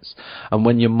these bits. And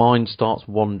when your mind starts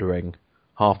wandering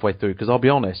halfway through, because I'll be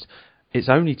honest, it's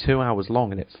only 2 hours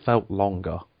long and it felt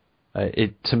longer.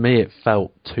 To me, it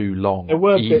felt too long,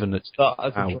 even at 2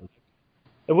 hours.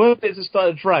 There were bits that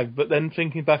started to drag, but then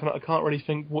thinking back on it, I can't really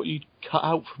think what you'd cut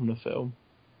out from the film.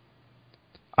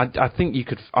 I think you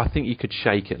could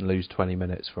shake it and lose 20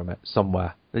 minutes from it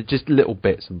somewhere. Just little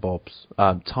bits and bobs.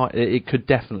 It could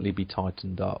definitely be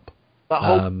tightened up.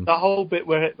 That whole bit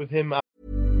with him.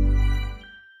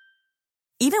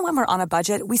 Even when we're on a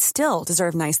budget, we still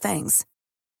deserve nice things.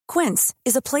 Quince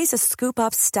is a place to scoop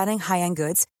up stunning high-end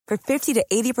goods for 50 to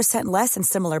 80% less than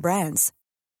similar brands.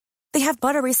 They have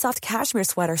buttery soft cashmere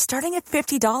sweaters starting at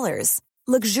 $50,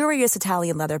 luxurious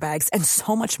Italian leather bags, and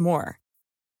so much more.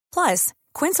 Plus,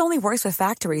 Quince only works with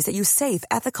factories that use safe,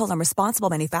 ethical, and responsible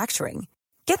manufacturing.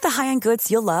 Get the high-end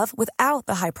goods you'll love without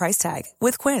the high price tag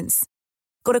with Quince.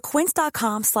 Go to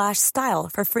quince.com/style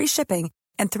for free shipping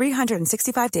and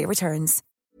 365-day returns.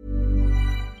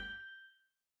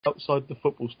 Outside the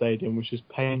football stadium, which is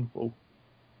painful.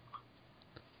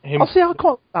 I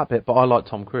quite like that bit, but I like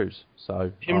Tom Cruise,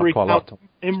 so him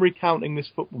recounting this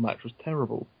football match was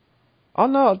terrible. Oh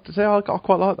no, I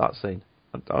quite like that scene.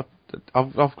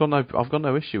 I've got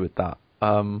no issue with that.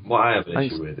 What I have an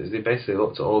issue with is they basically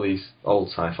looked at all these old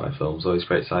sci-fi films, all these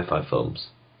great sci-fi films,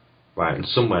 right? And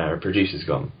somewhere a producer's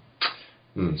gone,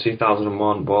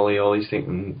 2001, WALL-E, all these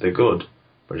things, they're good.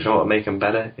 But you know what would make them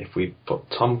better? If we put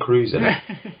Tom Cruise in it,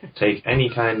 take any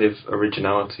kind of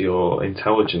originality or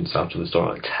intelligence out of the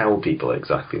story, like tell people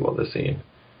exactly what they're seeing,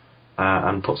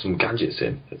 and put some gadgets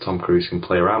in that Tom Cruise can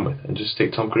play around with, and just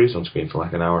stick Tom Cruise on screen for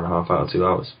like an hour and a half out of 2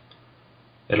 hours.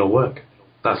 It'll work.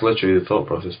 That's literally the thought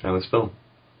process behind this film.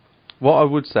 What I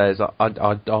would say is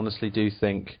I honestly do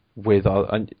think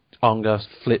I'm going to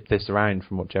flip this around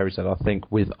from what Jerry said. I think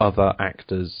with other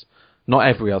actors, not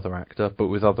every other actor, but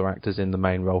with other actors in the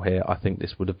main role here, I think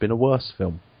this would have been a worse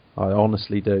film. I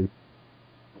honestly do.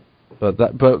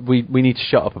 But we need to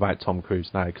shut up about Tom Cruise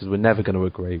now, because we're never going to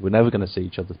agree. We're never going to see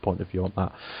each other's point of view on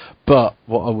that. But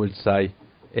what I would say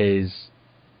is,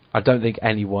 I don't think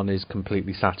anyone is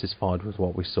completely satisfied with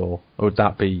what we saw. Or would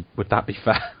that be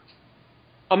fair?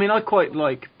 I mean, I quite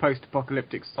like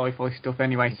post-apocalyptic sci-fi stuff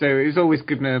anyway, so it was always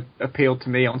going to appeal to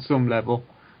me on some level.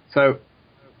 So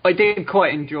I did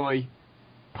quite enjoy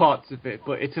parts of it,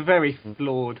 but it's a very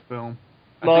flawed film.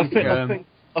 I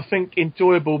think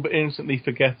enjoyable but instantly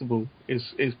forgettable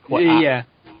is quite yeah.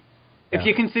 If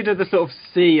you consider the sort of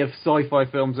sea of sci-fi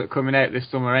films that are coming out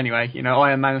this summer anyway, you know,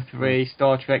 Iron Man 3,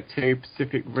 Star Trek 2,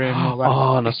 Pacific Rim, all that.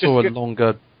 Oh, and I saw a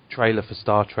longer trailer for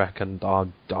Star Trek, and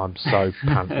I'm so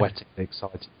pant-wettingly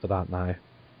excited for that now.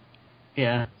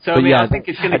 Yeah. So, I mean, I think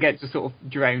it's going to get just sort of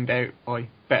drowned out by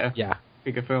better,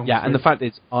 bigger films. Yeah, and the fact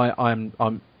is, I'm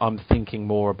thinking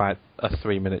more about a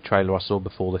 3-minute trailer I saw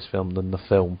before this film than the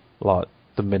film, like,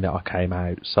 the minute I came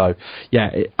out. So, yeah,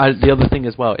 the other thing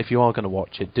as well, if you are going to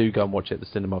watch it, do go and watch it at the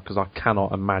cinema, because I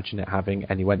cannot imagine it having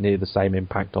anywhere near the same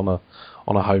impact on a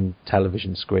home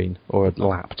television screen or a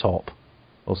laptop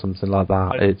or something like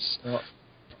that. It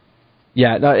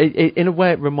in a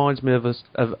way it reminds me of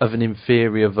an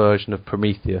inferior version of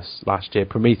Prometheus last year.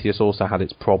 Prometheus also had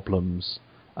its problems,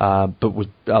 but was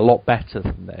a lot better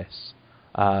than this.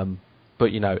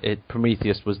 But, you know,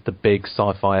 Prometheus was the big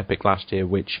sci-fi epic last year,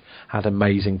 which had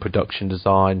amazing production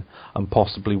design and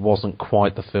possibly wasn't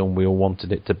quite the film we all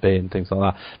wanted it to be and things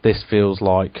like that. This feels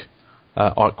like,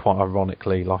 quite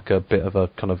ironically, like a bit of a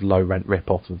kind of low-rent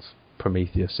rip-off of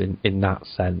Prometheus in that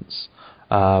sense.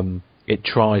 It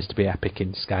tries to be epic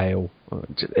in scale.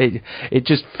 It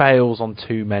just fails on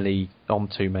too many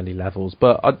levels.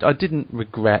 But I didn't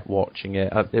regret watching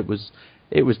it. It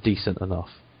was decent enough.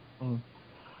 Mm.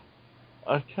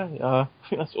 Okay, I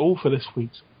think that's all for this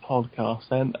week's podcast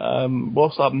then.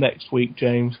 What's up next week,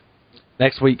 James?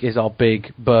 Next week is our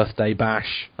big birthday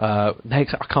bash. I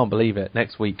can't believe it.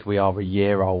 Next week we are a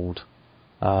year old.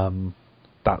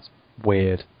 That's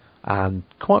weird and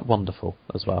quite wonderful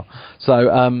as well.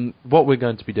 So what we're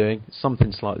going to be doing,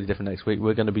 something slightly different next week.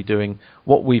 We're going to be doing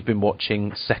what we've been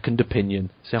watching, Second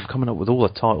Opinion. See, I'm coming up with all the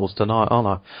titles tonight,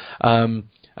 aren't I? And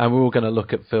we're all going to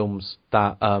look at films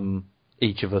that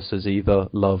each of us has either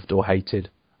loved or hated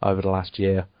over the last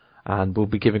year, and we'll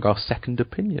be giving our second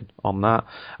opinion on that.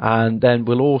 And then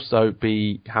we'll also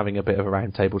be having a bit of a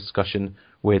roundtable discussion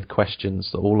with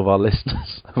questions that all of our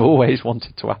listeners have always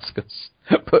wanted to ask us,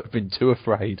 but have been too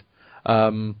afraid.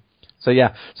 So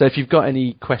if you've got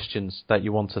any questions that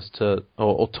you want us to,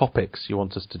 or topics you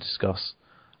want us to discuss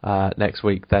next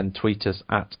week, then tweet us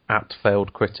at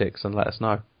 @FailedCritics and let us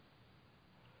know.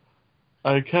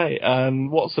 Okay,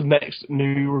 and what's the next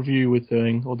new review we're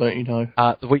doing, or don't you know?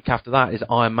 The week after that is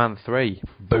Iron Man 3.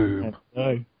 Boom.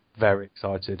 No. Very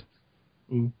excited.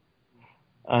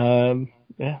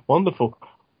 Yeah, wonderful.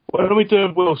 When are we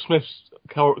doing Will Smith's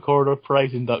Corridor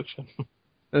Parade induction?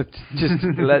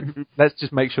 Let's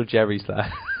just make sure Jerry's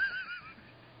there.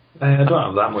 I don't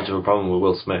have that much of a problem with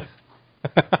Will Smith.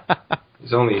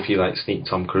 It's only if you sneak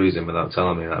Tom Cruise in without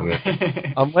telling me that I'm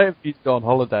going. I'm waiting for you to go on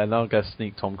holiday, and I'll go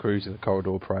sneak Tom Cruise in the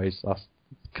Corridor Parade. That's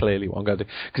clearly what I'm going to do,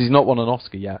 because he's not won an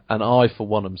Oscar yet, and I, for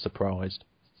one, am surprised.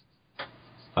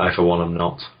 I, for one, am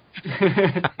not.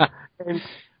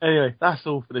 Anyway, that's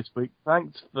all for this week.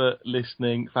 Thanks for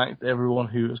listening. Thanks to everyone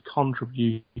who has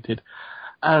contributed.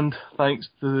 And thanks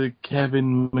to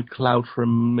Kevin MacLeod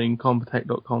from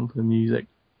Incompetech.com for the music.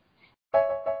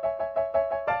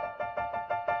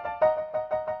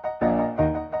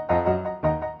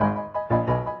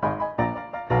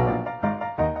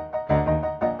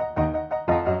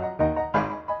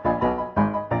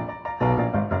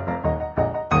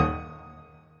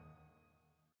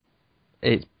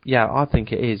 I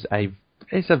think it's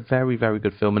a very, very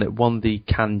good film, and it won the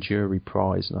Cannes Jury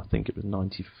Prize, and I think it was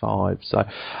 95. So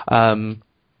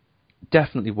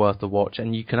definitely worth a watch,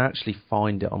 and you can actually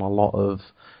find it on a lot of.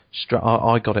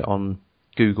 I got it on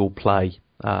Google Play,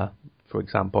 for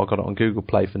example. I got it on Google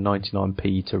Play for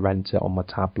 99p to rent it on my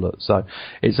tablet, so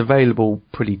it's available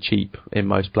pretty cheap in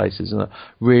most places, and I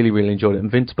really, really enjoyed it.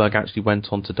 And Vinterberg actually went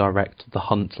on to direct The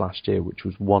Hunt last year, which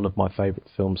was one of my favourite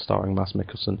films starring Mads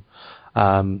Mikkelsen.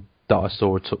 That I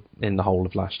saw in the whole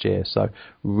of last year, so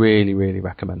really, really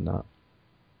recommend that.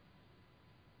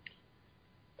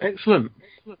 Excellent.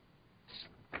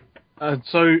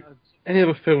 So, any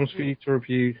other films for you to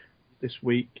review this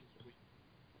week?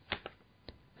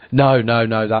 No,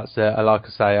 that's it. Like I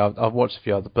say, I've watched a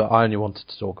few others, but I only wanted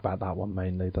to talk about that one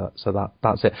mainly. That's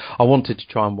it. I wanted to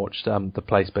try and watch The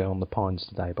Place Beyond the Pines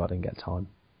today, but I didn't get time.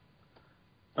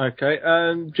 Okay,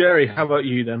 Jerry, how about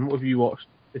you then? What have you watched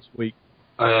this week?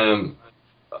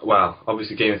 Well,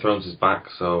 obviously Game of Thrones is back,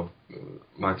 so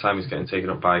my time is getting taken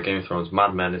up by Game of Thrones.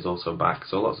 Mad Men is also back,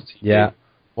 so lots of TV. Yeah.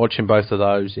 Watching both of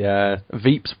those, yeah.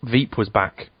 Veep was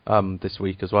back this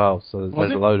week as well, so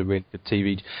there's a load of really good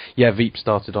TV. Yeah, Veep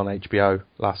started on HBO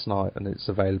last night, and it's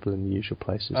available in the usual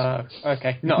places.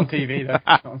 Okay, not on TV though,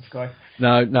 not on Sky.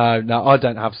 No, I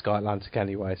don't have Sky Atlantic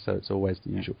anyway, so it's always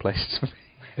the usual places for me.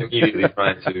 Immediately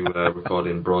prior to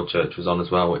recording, Broadchurch was on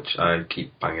as well, which I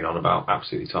keep banging on about.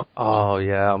 Absolutely top. Oh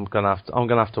yeah, I'm gonna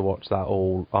have to watch that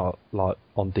all like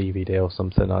on DVD or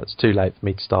something. It's too late for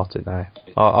me to start it now.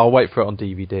 I'll wait for it on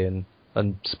DVD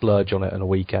and splurge on it in a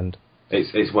weekend.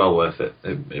 It's well worth it.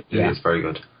 It is very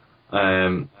good.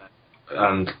 And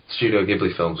Studio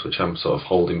Ghibli films, which I'm sort of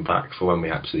holding back for when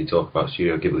we actually talk about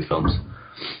Studio Ghibli films.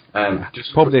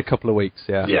 Just probably a couple of weeks.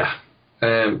 Yeah. Yeah.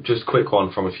 Just a quick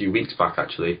one from a few weeks back,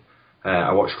 actually.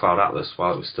 I watched Cloud Atlas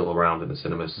while it was still around in the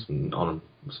cinemas and on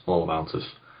a small amount of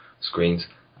screens.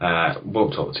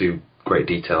 Won't talk too great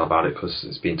detail about it because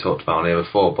it's been talked about on here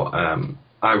before, but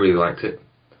I really liked it.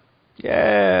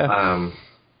 Yeah.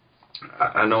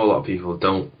 I know a lot of people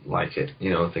don't like it,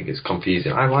 think it's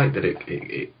confusing. I like that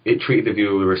it treated the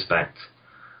viewer with respect.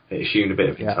 It assumed a bit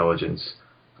of intelligence.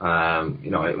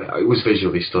 It was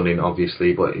visually stunning,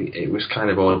 obviously, but it was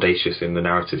kind of audacious in the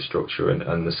narrative structure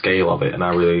and the scale of it, and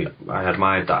I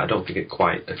admired that. I don't think it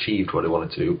quite achieved what it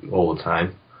wanted to do all the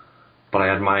time, but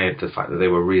I admired the fact that they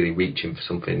were really reaching for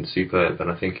something superb, and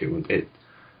I think it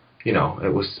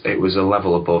was a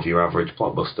level above your average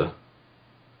blockbuster.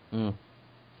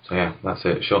 So yeah, that's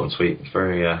it. Short and sweet. It's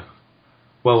very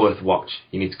well worth a watch.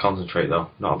 You need to concentrate though,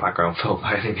 not a background film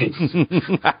by any means.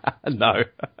 No.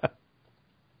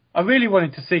 I really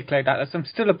wanted to see Cloud Atlas. I'm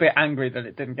still a bit angry that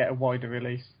it didn't get a wider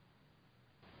release.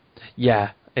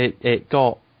 Yeah, it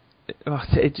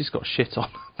just got shit on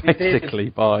basically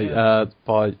by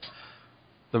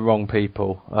the wrong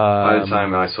people. By the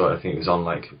time I saw it, I think it was on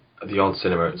like the odd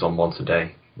cinema. It was on once a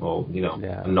day, or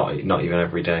and not even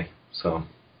every day. So.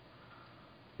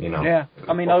 Yeah,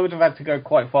 I mean, I would have had to go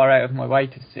quite far out of my way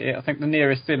to see it. I think the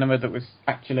nearest cinema that was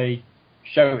actually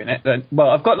showing it,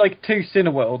 I've got like two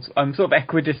Cineworlds. I'm sort of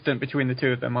equidistant between the two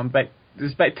of them.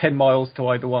 There's about 10 miles to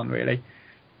either one, really.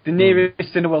 The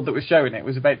nearest Cineworld that was showing it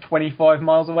was about 25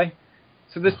 miles away.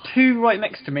 So there's two right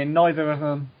next to me, and neither of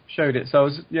them showed it. So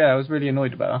I was really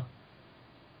annoyed about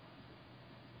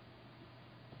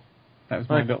that. That was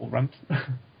my little rant.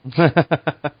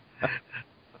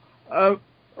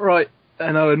 Right.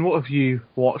 And Owen, what have you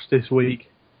watched this week?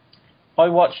 I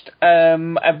watched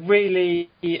a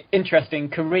really interesting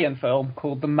Korean film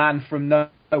called The Man from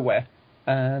Nowhere,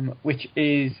 which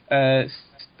is... I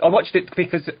watched it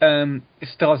because it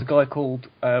stars a guy called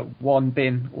Won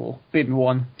Bin, or Bin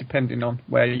Won, depending on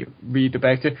where you read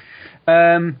about it.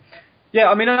 Yeah,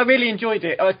 I mean, I really enjoyed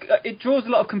it. It draws a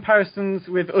lot of comparisons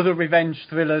with other revenge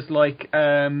thrillers like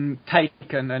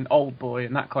Taken and Oldboy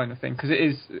and that kind of thing, because it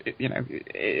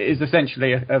is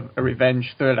essentially a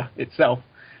revenge thriller itself.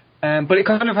 But it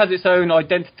kind of has its own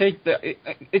identity. That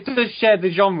it does share the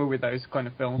genre with those kind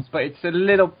of films, but it's a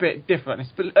little bit different.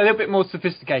 It's a little bit more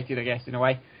sophisticated, I guess, in a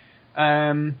way.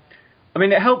 I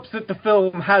mean, it helps that the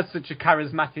film has such a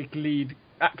charismatic lead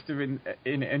actor in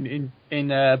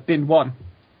Bin Won.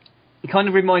 It kind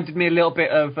of reminded me a little bit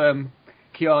of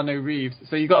Keanu Reeves.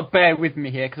 So you've got to bear with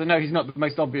me here, because I know he's not the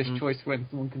most obvious choice when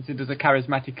someone considers a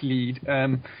charismatic lead.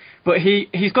 But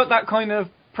he's got that kind of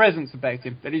presence about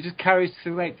him that he just carries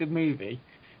throughout the movie.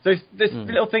 So there's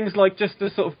little things like just a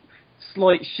sort of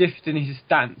slight shift in his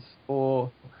stance,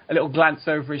 or a little glance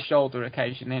over his shoulder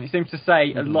occasionally. And it seems to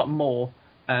say a lot more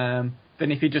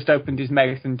than if he just opened his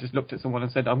mouth and just looked at someone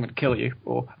and said, "I'm going to kill you,"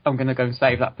 or "I'm going to go and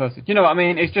save that person." You know what I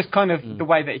mean? It's just kind of the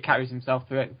way that he carries himself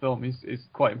throughout the film is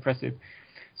quite impressive.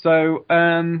 So,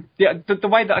 the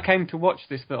way that I came to watch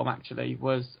this film actually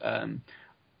was,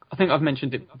 I think I've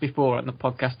mentioned it before on the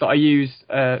podcast, that I use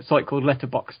a site called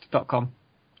Letterboxd.com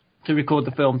to record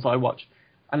the films I watch.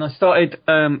 And I started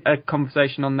a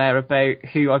conversation on there about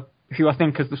who I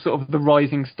think is the sort of the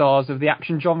rising stars of the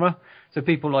action genre. So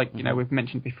people like, we've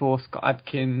mentioned before, Scott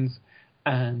Adkins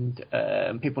and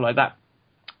people like that.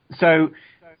 So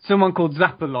someone called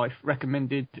Zapper Life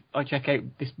recommended I check out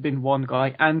this Bin Won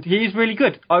guy, and he's really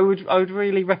good. I would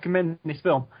really recommend this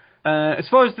film. As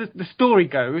far as the story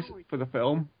goes for the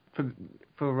film,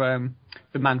 for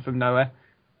The Man from Nowhere,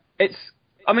 it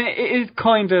is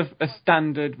kind of a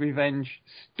standard revenge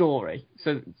story.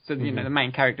 So the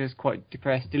main character is quite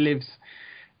depressed. He lives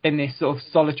in this sort of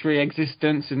solitary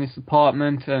existence in this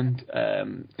apartment, and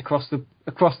across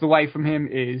the way from him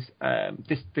is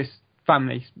this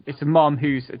family. It's a mom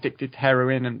who's addicted to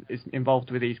heroin and is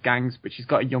involved with these gangs, but she's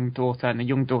got a young daughter, and the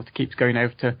young daughter keeps going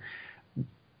over to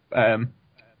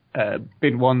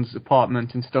Bin Wan's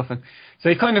apartment and stuff, and so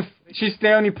she's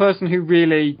the only person who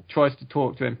really tries to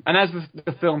talk to him. And as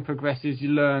the film progresses, you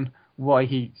learn why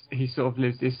he sort of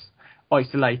lives this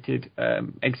isolated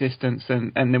existence,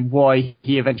 and then why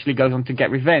he eventually goes on to get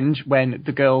revenge when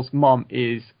the girl's mom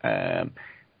is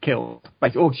killed,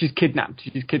 or she's kidnapped.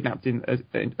 She's kidnapped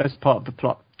as part of the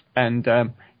plot, and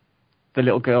the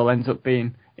little girl ends up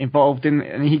being involved in,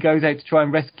 and he goes out to try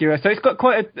and rescue her. So it's got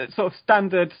quite a sort of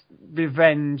standard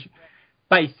revenge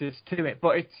basis to it,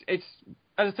 but it's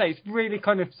as I say, it's really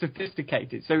kind of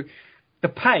sophisticated. So the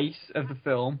pace of the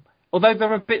film, although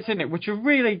there are bits in it which are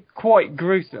really quite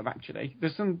gruesome, actually,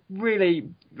 there's some really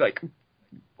like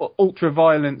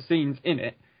ultra-violent scenes in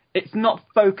it. It's not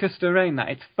focused around that.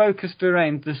 It's focused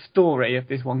around the story of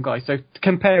this one guy. So to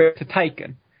compare it to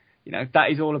Taken,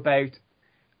 that is all about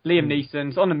Liam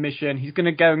Neeson's on a mission. He's going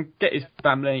to go and get his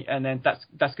family, and then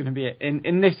that's going to be it.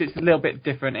 In this, it's a little bit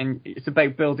different, and it's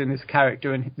about building this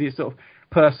character and the sort of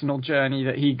personal journey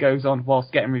that he goes on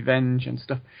whilst getting revenge and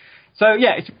stuff. So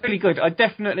yeah, it's really good. I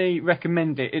definitely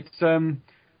recommend it. It's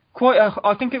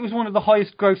I think it was one of the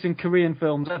highest grossing Korean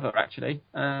films ever, actually.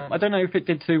 I don't know if it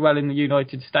did too well in the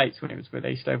United States when it was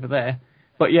released over there,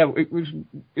 but yeah,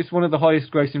 it's one of the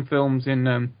highest grossing films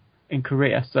in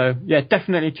Korea. So yeah,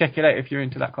 definitely check it out if you're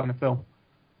into that kind of film.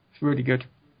 It's really good.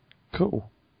 Cool.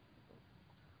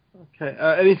 Okay.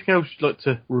 Anything else you'd like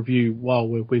to review while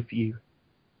we're with you?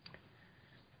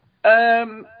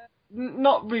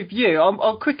 Not review.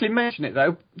 I'll quickly mention it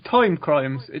though. Time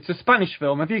Crimes. It's a Spanish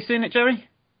film. Have you seen it, Jerry?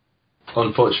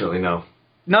 Unfortunately, no.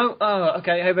 No? Oh,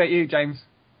 okay. How about you, James?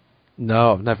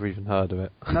 No, I've never even heard of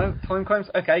it. No? Time Crimes?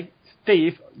 Okay.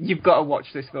 Steve, you've got to watch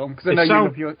this film, because I know you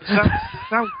love your...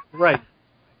 sounds great.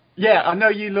 Yeah, I know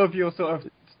you love your sort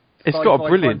of... It's got a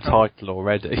brilliant title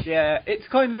already. Yeah, it's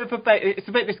kind of about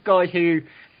this guy who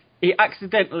he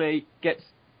accidentally gets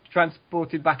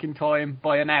transported back in time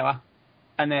by an hour,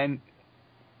 and then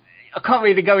I can't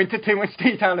really go into too much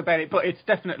detail about it, but it's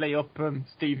definitely up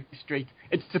Steve Street.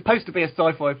 It's supposed to be a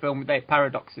sci-fi film without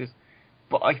paradoxes,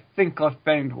 but I think I've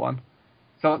found one.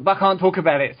 So I can't talk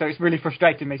about it, so it's really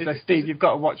frustrating me. So Steve, you've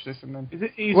got to watch this. And then is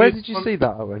it easy? Where did you see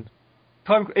that, Owen?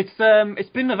 It's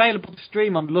been available to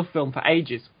stream on Love Film for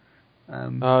ages.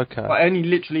 Okay. But I only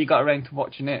literally got around to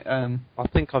watching it. I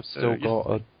think I've still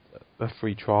got a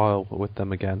free trial with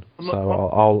them again,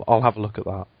 so I'll have a look at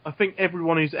that. I think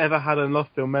everyone who's ever had a Love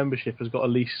Film membership has got at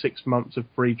least 6 months of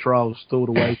free trials stored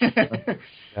away.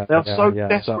 They're so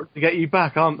desperate to get you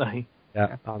back, aren't they?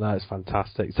 Yeah, I know, it's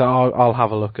fantastic. So I'll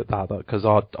have a look at that, because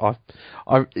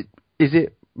is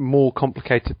it more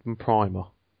complicated than Primer?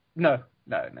 No.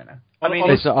 I mean,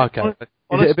 it's not, okay. Is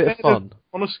it a bit of fun?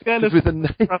 On a scale of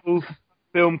travel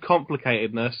film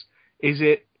complicatedness, is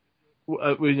it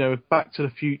Back to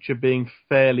the Future being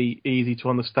fairly easy to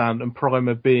understand, and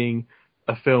Primer being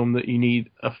a film that you need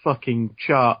a fucking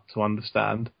chart to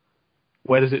understand?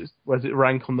 Where does it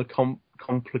rank on the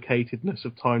complicatedness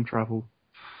of time travel?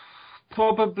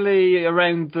 Probably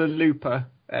around the Looper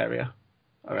area,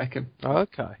 I reckon.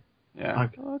 Okay. Yeah.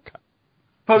 Okay.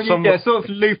 Probably, sort of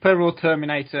Looper or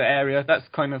Terminator area. That's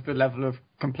kind of the level of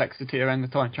complexity around the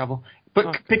time travel.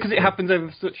 But because it happens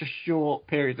over such a short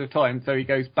period of time, so he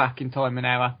goes back in time an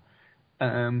hour,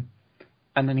 and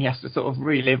then he has to sort of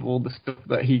relive all the stuff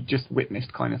that he just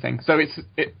witnessed, kind of thing. So it's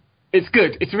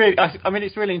good. It's really,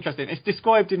 it's really interesting. It's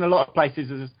described in a lot of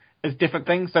places as different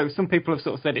things. So some people have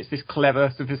sort of said it's this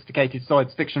clever, sophisticated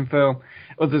science fiction film.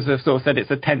 Others have sort of said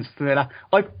it's a tense thriller.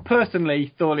 I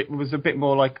personally thought it was a bit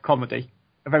more like a comedy,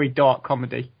 a very dark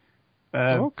comedy.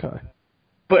 Okay.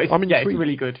 But it's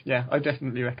really good. Yeah, I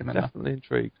definitely recommend that. Definitely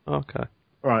intrigued. Okay.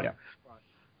 Right. Yeah.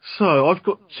 So I've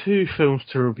got 2 films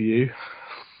to review.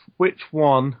 Which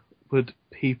one would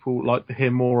people like to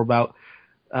hear more about?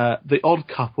 The Odd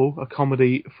Couple, a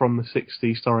comedy from the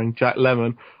 60s starring Jack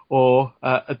Lemmon, or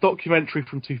a documentary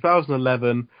from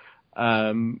 2011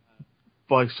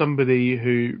 by somebody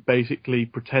who basically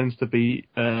pretends to be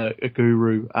a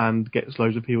guru and gets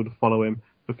loads of people to follow him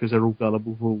because they're all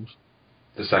gullible fools.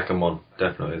 The second one.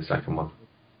 Definitely the second one.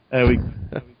 There we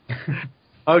go.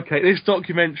 Okay, this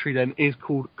documentary then is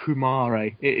called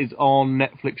Kumare. It is on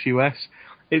Netflix US.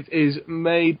 It is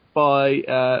made by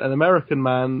an American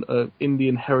man of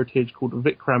Indian heritage called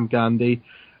Vikram Gandhi,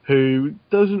 who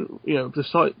doesn't,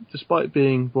 despite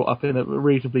being brought up in a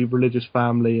reasonably religious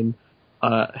family and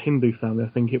Hindu family, I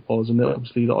think it was, and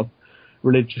obviously a lot of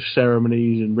religious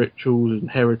ceremonies and rituals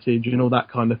and heritage and all that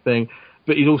kind of thing.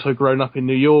 But he's also grown up in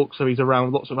New York, so he's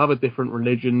around lots of other different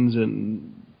religions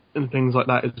and things like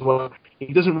that as well.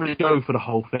 He doesn't really go for the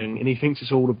whole thing, and he thinks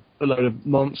it's all a load of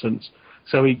nonsense.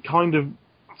 So he kind of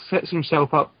sets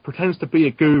himself up, pretends to be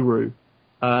a guru,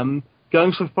 going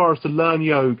so far as to learn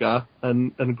yoga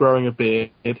and growing a beard.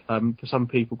 For some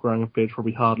people, growing a beard is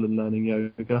probably harder than learning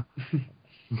yoga.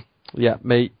 Yeah,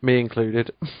 me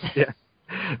included. Yeah.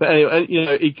 But anyway,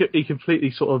 he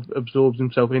completely sort of absorbs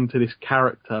himself into this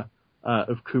character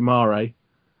of Kumare.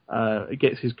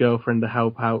 Gets his girlfriend to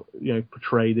help out,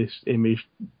 portray this image,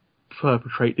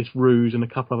 perpetrate this ruse, and a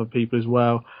couple other people as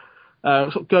well.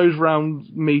 Sort of goes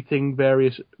around meeting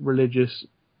various religious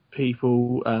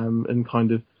people and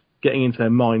kind of getting into their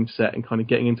mindset and kind of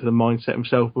getting into the mindset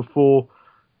himself before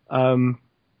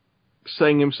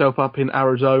setting himself up in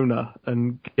Arizona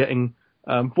and getting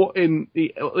what at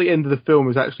the end of the film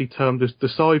is actually termed as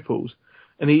disciples.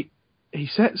 And he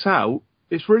sets out,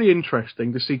 it's really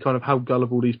interesting to see kind of how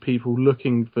gullible these people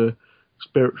looking for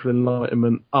spiritual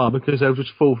enlightenment are, because they'll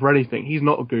just fall for anything. He's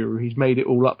not a guru, he's made it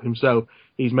all up himself.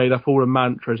 He's made up all the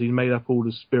mantras, he's made up all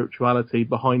the spirituality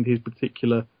behind his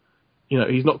particular,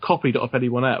 he's not copied it off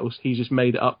anyone else, he's just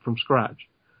made it up from scratch.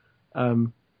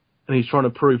 And he's trying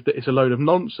to prove that it's a load of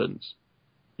nonsense.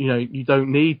 You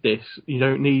don't need this. You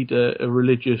don't need a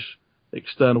religious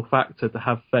external factor to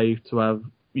have faith, to have,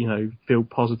 feel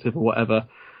positive or whatever.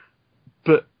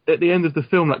 But at the end of the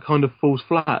film, that kind of falls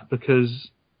flat,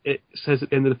 because it says at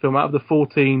the end of the film, out of the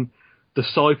 14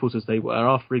 disciples, as they were,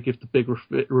 after he gives the big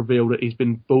reveal that he's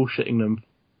been bullshitting them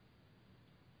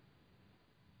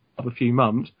for a few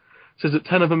months, says that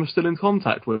 10 of them are still in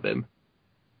contact with him.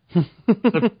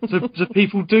 so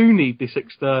people do need this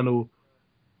external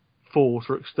force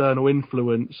or external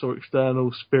influence or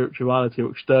external spirituality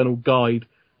or external guide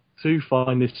to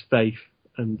find this faith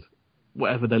and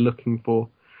whatever they're looking for.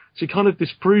 So he kind of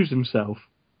disproves himself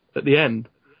at the end.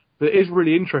 But it is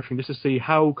really interesting just to see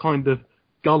how kind of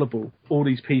gullible all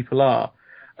these people are.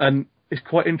 And it's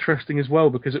quite interesting as well,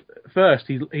 because at first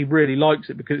he really likes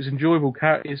it because it's enjoyable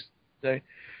characters.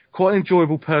 Quite an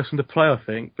enjoyable person to play, I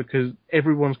think, because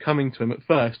everyone's coming to him at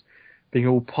first being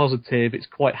all positive, it's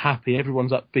quite happy,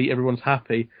 everyone's upbeat, everyone's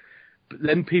happy. But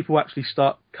then people actually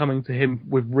start coming to him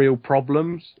with real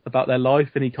problems about their life,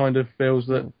 and he kind of feels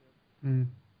that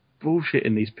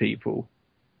bullshitting these people.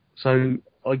 So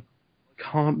I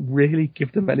can't really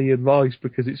give them any advice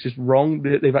because it's just wrong.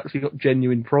 They've actually got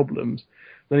genuine problems.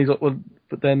 Then he's like, well,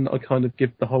 but then I kind of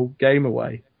give the whole game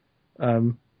away.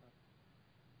 But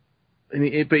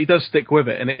he does stick with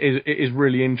it, and it is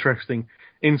really interesting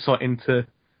insight into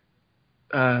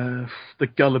the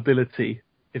gullibility,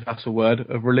 if that's a word,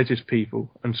 of religious people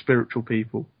and spiritual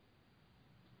people.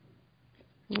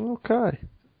 Okay,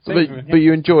 but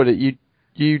you enjoyed it.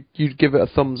 You'd give it a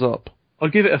thumbs up.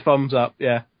 I'd give it a thumbs up.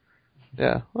 Yeah.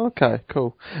 Yeah. Okay.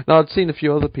 Cool. Now I'd seen a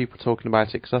few other people talking about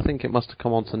it because I think it must have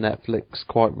come onto Netflix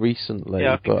quite recently.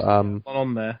 Yeah, I think but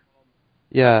on there.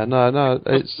 Yeah. No.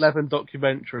 It's 11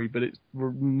 documentary, but it's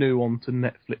new onto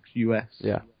Netflix US.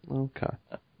 Yeah. Okay.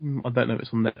 I don't know if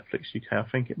it's on Netflix UK. I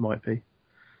think it might be.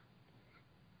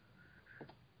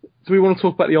 Do we want to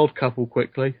talk about The Odd Couple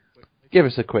quickly? Give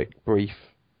us a quick brief.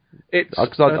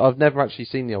 Because I've never actually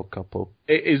seen The Odd Couple.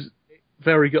 It is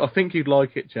very good. I think you'd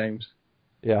like it, James.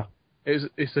 Yeah.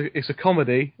 It's a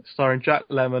comedy starring Jack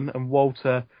Lemmon and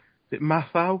Walter. Is it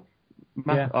Matthau?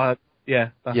 Yeah.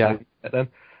 That's how you get it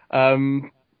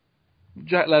then.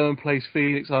 Jack Lemmon plays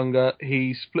Felix Unger.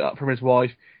 He's split up from his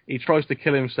wife. He tries to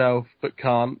kill himself but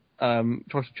can't.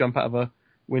 Tries to jump out of a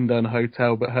window in a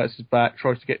hotel but hurts his back.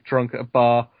 Tries to get drunk at a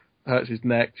bar, hurts his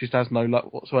neck. Just has no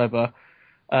luck whatsoever.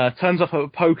 Turns up at a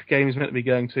poker game he's meant to be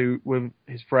going to with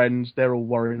his friends. They're all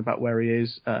worrying about where he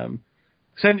is.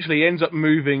 Essentially, he ends up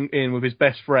moving in with his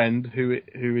best friend, who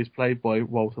is played by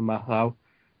Walter Matthau.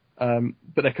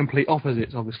 But they're complete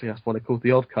opposites, obviously. That's why they're called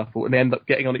The Odd Couple. And they end up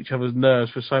getting on each other's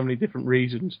nerves for so many different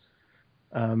reasons.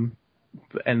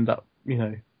 But end up,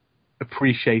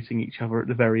 appreciating each other at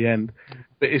the very end.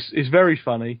 But it's very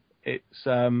funny. It's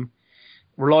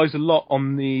relies a lot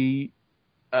on the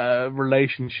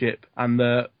relationship and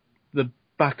the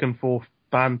back and forth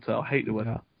banter. I hate the word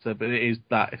banter, but it is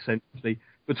that essentially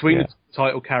between the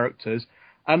title characters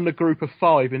and the group of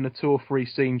 5 in the 2 or 3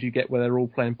 scenes you get where they're all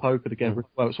playing poker together.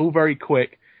 Well, it's all very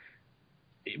quick.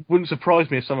 It wouldn't surprise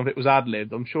me if some of it was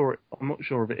ad-libbed. I'm not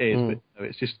sure if it is,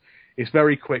 but it's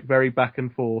very quick, very back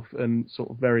and forth, and sort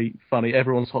of very funny.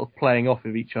 Everyone's sort of playing off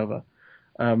of each other.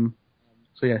 So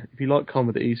yeah, if you like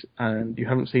comedies and you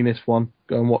haven't seen this one,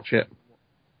 go and watch it.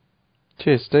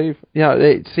 Cheers, Steve. Yeah,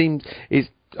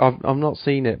 I've not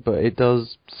seen it, but it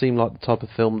does seem like the type of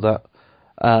film that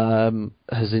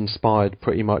has inspired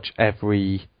pretty much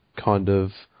every kind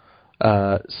of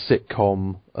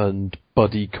sitcom and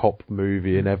buddy cop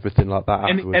movie and everything like that.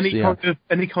 Any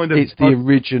kind of it's the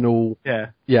original.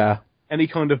 Yeah. any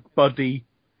kind of buddy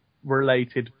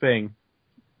related thing.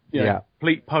 You know,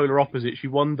 complete polar opposites.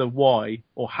 You wonder why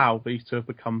or how these two have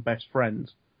become best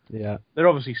friends. Yeah. There are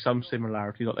obviously some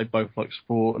similarities, like they both like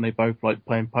sport and they both like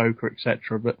playing poker,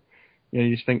 etc. But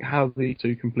you just think, how do these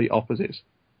two complete opposites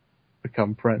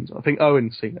become friends? I think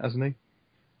Owen's seen it, hasn't he?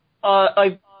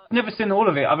 I've never seen all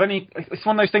of it. It's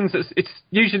one of those things that's, it's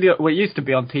usually, well, it used to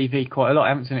be on TV quite a lot. I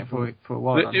haven't seen it for a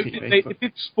while on TV. It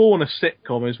did spawn a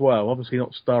sitcom as well, obviously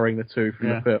not starring the two from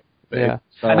the film. Yeah.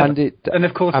 And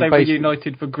of course they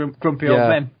reunited for Grumpy Old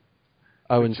Men.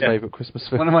 Owen's favourite Christmas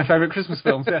film. One of my favourite Christmas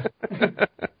films,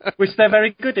 which they're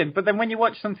very good in. But then when you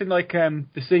watch something like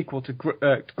the sequel to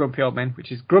Grumpy Old Men,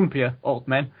 which is Grumpier Old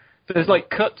Men, there's like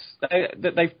cuts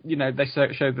that they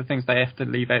show the things they have to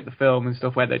leave out the film and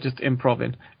stuff where they're just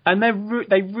improving, and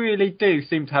they really do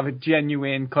seem to have a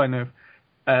genuine kind of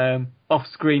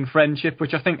off-screen friendship,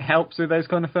 which I think helps with those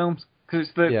kind of films because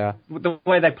it's the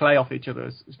way they play off each other.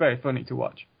 It's very funny to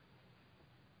watch.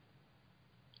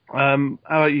 How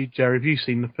about you, Jerry? Have you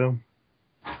seen the film?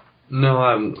 No,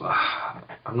 I'm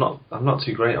not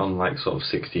too great on like sort of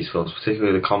 60s films,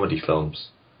 particularly the comedy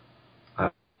films.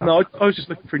 No, I was just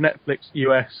looking through Netflix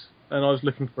US, and I was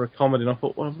looking for a comedy, and I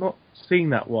thought, well, I've not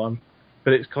seen that one,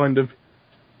 but it's kind of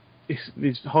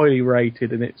it's highly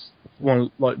rated, and it's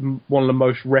one of the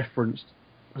most referenced.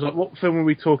 I was like, what film are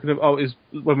we talking about? Oh, it's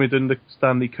when we're doing the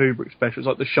Stanley Kubrick special. It's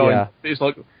like The Shining. Yeah. It's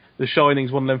like The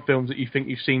Shining's one of them films that you think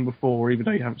you've seen before, even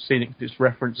though you haven't seen it because it's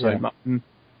referenced so much. And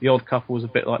The Odd Couple was a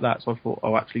bit like that, so I thought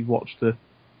I'll actually watch the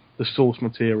source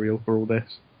material for all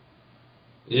this.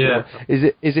 Yeah. Is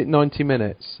it 90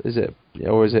 minutes? Is it,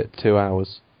 or is it 2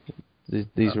 hours?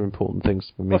 These are important things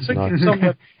for me to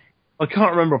know. I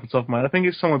can't remember off the top of my head. I think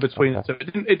it's somewhere between the two.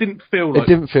 It didn't feel like... It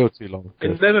didn't feel too long.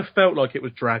 Good. It never felt like it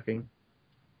was dragging.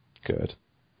 Good.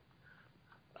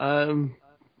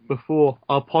 Before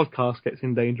our podcast gets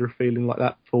in danger of feeling like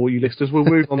that for all you listeners, we'll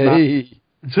move on that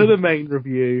to the main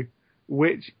review,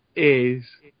 which is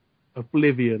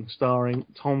Oblivion, starring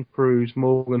Tom Cruise,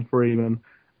 Morgan Freeman,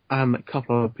 and a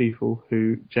couple of other people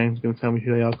who James is going to tell me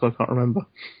who they are because I can't remember.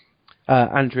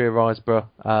 Andrea Riseborough,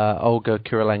 Olga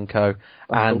Kurylenko,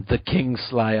 and the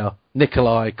Kingslayer,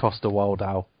 Nikolai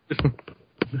Coster-Waldau.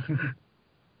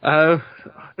 I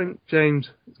think James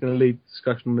is going to lead the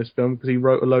discussion on this film because he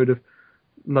wrote a load of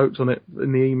notes on it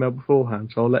in the email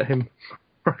beforehand, so I'll let him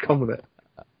crack on with it.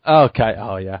 Okay,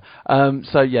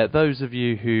 so those of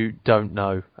you who don't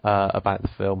know about the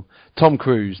film, Tom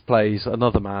Cruise plays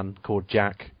another man called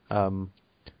Jack.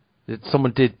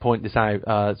 Someone did point this out.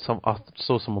 I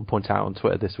saw someone point out on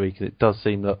Twitter this week, and it does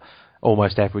seem that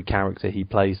almost every character he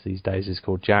plays these days is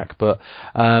called Jack. But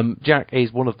Jack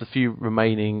is one of the few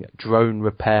remaining drone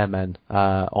repairmen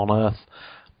on Earth.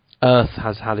 Earth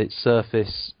has had its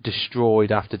surface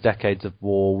destroyed after decades of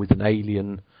war with an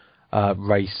alien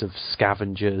race of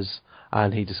scavengers,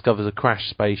 and he discovers a crashed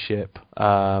spaceship.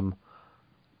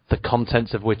 The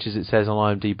contents of which, as it says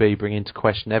on IMDb, bring into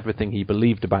question everything he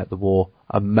believed about the war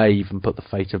and may even put the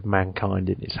fate of mankind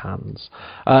in his hands.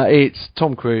 It's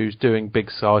Tom Cruise doing big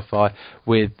sci-fi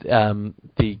with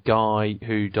the guy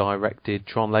who directed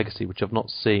Tron Legacy, which I've not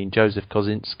seen, Joseph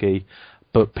Kosinski,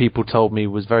 but people told me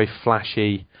was very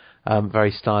flashy,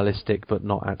 very stylistic, but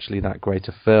not actually that great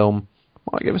a film.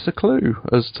 Might give us a clue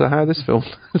as to how this film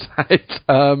is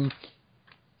out.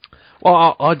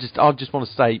 Well, I just want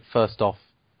to say first off,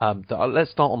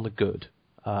 let's start on the good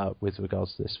with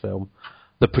regards to this film.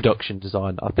 The production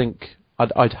design. I think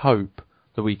I'd hope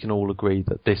that we can all agree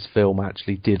that this film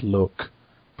actually did look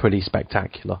pretty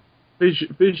spectacular.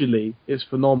 Visually, it's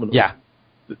phenomenal. Yeah.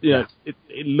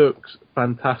 It looks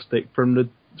fantastic from the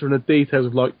details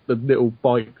of like the little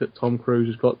bike that Tom Cruise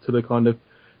has got to the kind of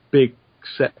big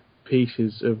set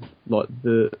pieces of like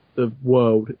the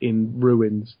world in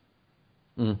ruins.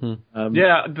 Mm-hmm.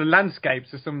 The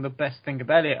landscapes are some of the best thing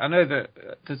about it. I know that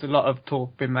there's a lot of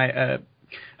talk been made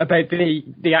about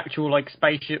the actual like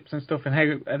spaceships and stuff, and how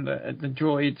and the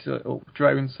droids or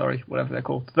drones, whatever they're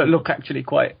called, that look actually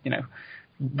quite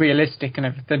realistic and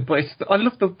everything. But I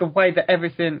love the way that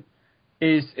everything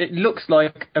is. It looks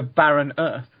like a barren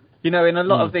Earth. In a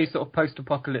lot of these sort of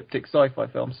post-apocalyptic sci-fi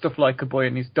films, stuff like A Boy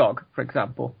and His Dog, for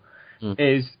example.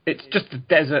 It's just a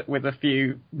desert with a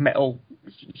few metal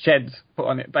sheds put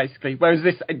on it, basically. Whereas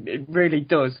this, it really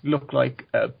does look like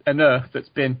an Earth that's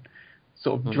been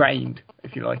sort of drained,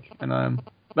 if you like. And I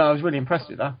was really impressed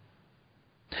with that.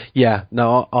 Yeah,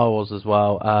 no, I was as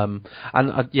well. I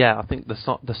think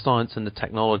the science and the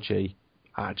technology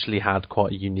actually had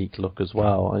quite a unique look as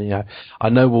well. And I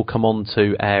know we'll come on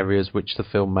to areas which the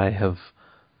film may have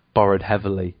borrowed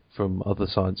heavily from other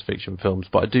science fiction films,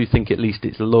 but I do think at least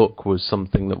its look was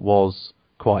something that was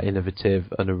quite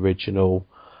innovative and original,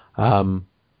 and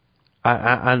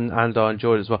I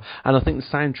enjoyed it as well. And I think the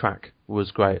soundtrack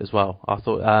was great as well. I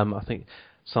thought I think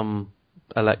some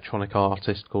electronic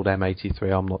artist called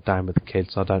M83. I'm not down with the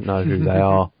kids. I don't know who they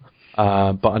are,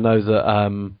 but I know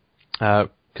that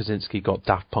Kaczynski got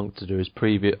Daft Punk to do his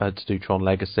to do Tron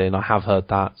Legacy, and I have heard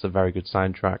that. It's a very good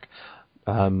soundtrack.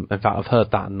 In fact, I've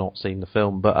heard that and not seen the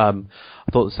film, but I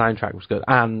thought the soundtrack was good.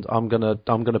 And I'm gonna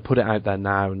put it out there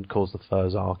now and cause the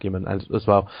Furs argument as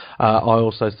well. I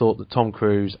also thought that Tom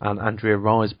Cruise and Andrea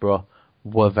Riseborough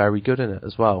were very good in it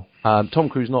as well. Tom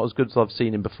Cruise not as good as I've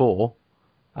seen him before,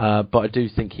 but I do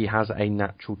think he has a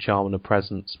natural charm and a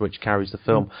presence which carries the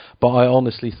film. But I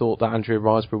honestly thought that Andrea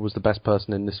Riseborough was the best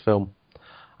person in this film,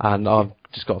 and I've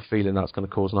just got a feeling that's going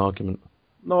to cause an argument.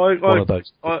 No, I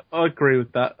agree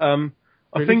with that.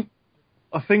 Really?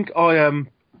 I think I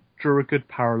drew a good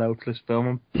parallel to this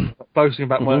film. I'm boasting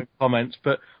about my own comments,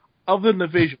 but other than the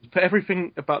visuals, put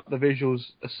everything about the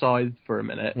visuals aside for a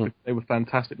minute. They were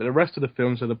fantastic, but the rest of the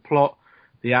film, so the plot,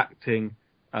 the acting,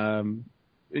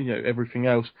 everything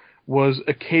else was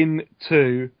akin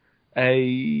to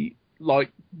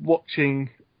watching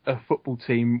a football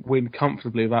team win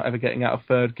comfortably without ever getting out of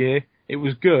third gear. It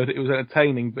was good, it was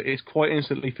entertaining, but it's quite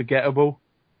instantly forgettable.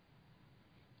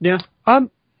 Yeah.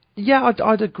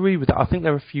 I'd agree with that. I think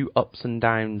there are a few ups and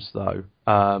downs though.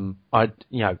 About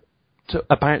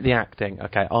the acting.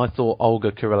 Okay, I thought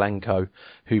Olga Kurylenko,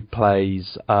 who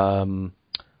plays what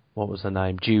was her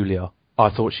name, Julia. I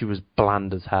thought she was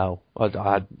bland as hell.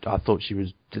 I thought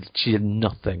she had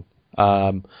nothing.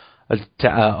 I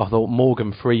thought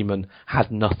Morgan Freeman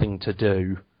had nothing to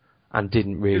do and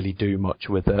didn't really do much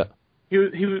with it.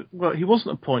 He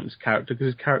wasn't a pointless character because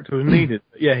his character was needed.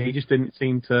 But yeah, he just didn't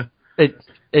seem to. His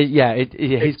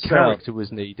character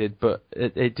was needed, but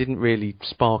it didn't really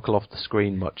sparkle off the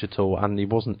screen much at all, and he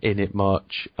wasn't in it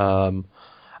much. And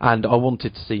I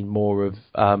wanted to see more of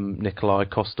Nikolai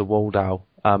Coster-Waldau.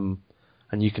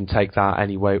 And you can take that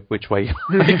any way, which way you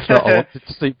like. I wanted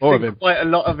to see more of him. Quite a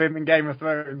lot of him in Game of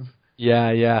Thrones.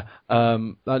 Yeah.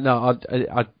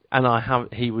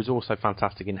 He was also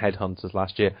fantastic in Headhunters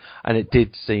last year, and it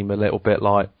did seem a little bit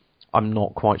like I'm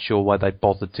not quite sure why they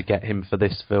bothered to get him for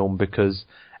this film, because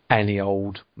any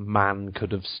old man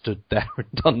could have stood there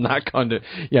and done that kind of.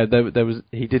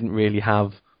 He didn't really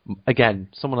have, again,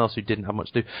 someone else who didn't have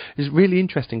much to do. It's really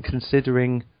interesting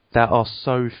considering there are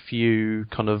so few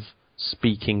kind of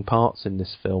speaking parts in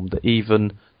this film that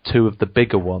even two of the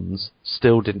bigger ones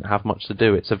still didn't have much to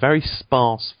do. It's a very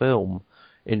sparse film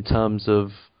in terms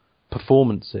of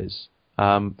performances.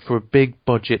 For a big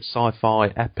budget sci-fi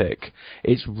epic,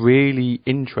 it's really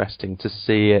interesting to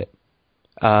see it.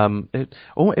 It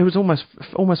was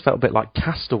almost felt a bit like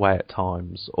Castaway at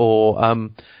times, or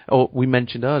we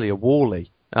mentioned earlier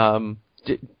WALL-E.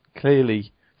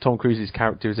 Clearly, Tom Cruise's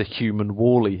character is a human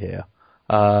WALL-E here,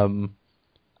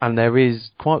 and there is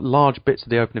quite large bits of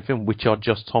the opening film which are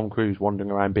just Tom Cruise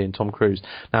wandering around being Tom Cruise.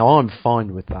 Now, I'm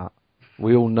fine with that.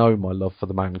 We all know my love for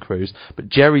the man Cruise, but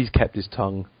Jerry's kept his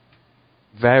tongue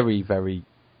very, very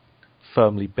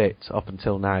firmly bit up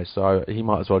until now, so he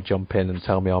might as well jump in and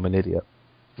tell me I'm an idiot.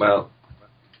 Well,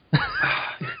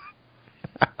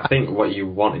 I think what you're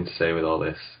wanting to say with all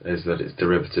this is that it's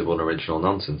derivative, unoriginal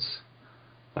nonsense.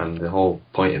 And the whole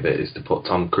point of it is to put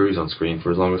Tom Cruise on screen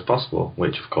for as long as possible,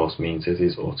 which of course means it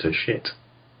is utter shit.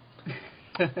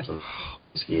 So,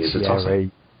 he is a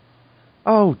tosser.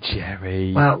 Oh,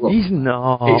 Jerry. Well, look, he's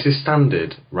not. It's a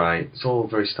standard, right? It's all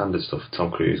very standard stuff for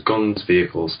Tom Cruise. Guns,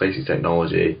 vehicles, spacey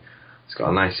technology. He's got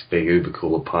a nice, big, uber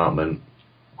cool apartment.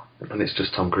 And it's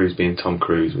just Tom Cruise being Tom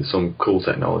Cruise with some cool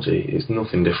technology. It's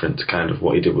nothing different to kind of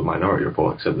what he did with Minority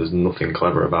Report, except there's nothing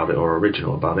clever about it or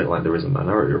original about it, like there is in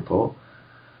Minority Report.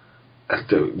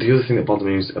 The other thing that bothered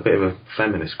me was a bit of a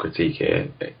feminist critique here.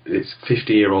 It's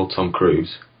 50-year-old Tom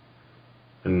Cruise,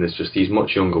 and there's just these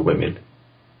much younger women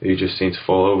who just seem to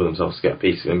fall over themselves to get a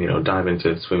piece of him, dive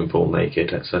into the swimming pool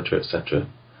naked, etc., etc.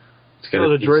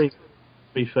 Not a dream, to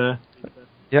be fair.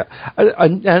 Yeah,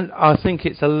 and I think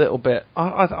it's a little bit.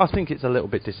 I think it's a little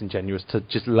bit disingenuous to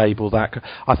just label that.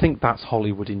 I think that's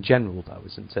Hollywood in general, though,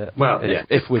 isn't it? Well, yeah.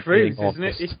 If we're Cruise, being honest. isn't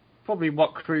it? It's probably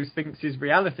what Cruise thinks is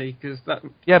reality, because that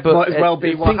but might as well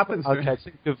be what happens to him. Okay,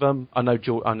 think of I know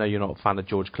you're not a fan of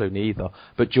George Clooney either,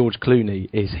 but George Clooney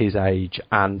is his age,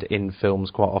 and in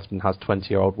films quite often has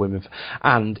 20-year-old women,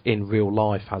 and in real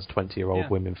life has 20-year-old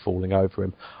women falling over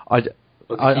him.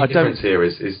 The difference here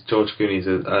is George Clooney's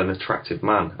an attractive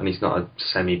man, and he's not a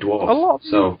semi-dwarf.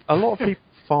 A lot of people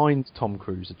find Tom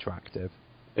Cruise attractive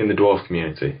in the dwarf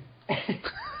community.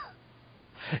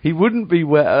 He wouldn't be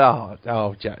where.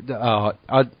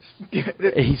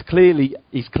 He's clearly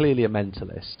a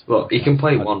mentalist. Well, he can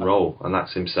play one role, and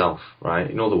that's himself, right?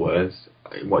 In other words,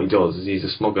 what he does is he's a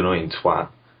smug, annoying twat,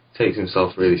 takes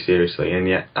himself really seriously, and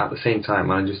yet at the same time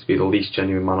manages to be the least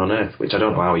genuine man on earth, which I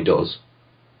don't know how he does.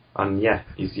 And yeah,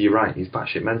 you're right, he's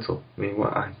batshit mental. I mean,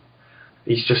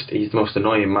 he's the most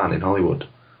annoying man in Hollywood.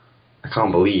 I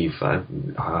can't believe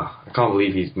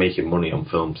he's making money on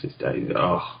films these days.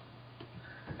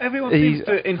 Everyone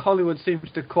in Hollywood seems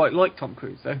to quite like Tom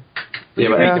Cruise, though. Yeah,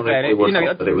 but everyone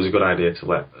thought that it was a good idea to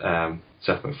let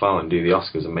Seth MacFarlane do the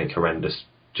Oscars and make horrendous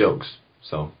jokes.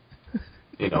 So,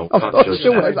 can't judge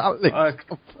that.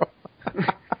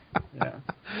 Yeah,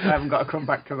 I haven't got to come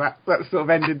back to that. That sort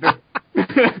of ended the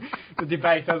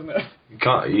debate, hasn't it? You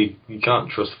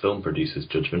can't trust film producers'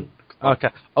 judgment. Okay.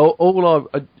 I will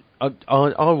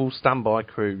stand by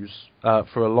Cruise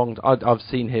for a long time. I've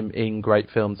seen him in great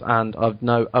films, and I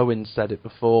know Owen said it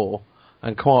before,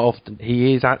 and quite often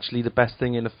he is actually the best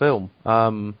thing in a film.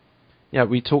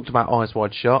 We talked about Eyes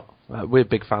Wide Shut. We're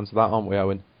big fans of that, aren't we,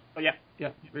 Owen? Oh, yeah,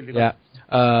 really. Yeah.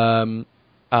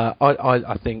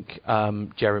 I think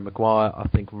Jerry Maguire. I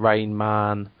think Rain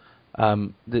Man.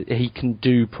 He can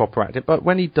do proper acting, but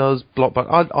when he does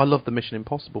blockbuster, I love the Mission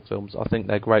Impossible films. I think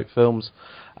they're great films.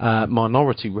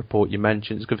 Minority Report you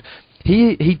mentioned is good.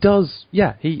 He does,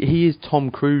 he is Tom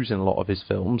Cruise in a lot of his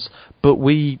films, but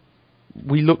we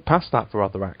look past that for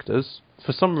other actors.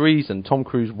 For some reason, Tom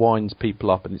Cruise winds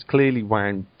people up, and it's clearly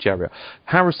wound Jerry up.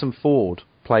 Harrison Ford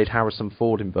played Harrison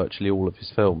Ford in virtually all of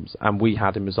his films, and we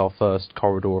had him as our first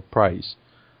Corridor of Praise.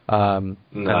 There's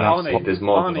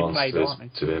more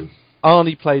nuance to him.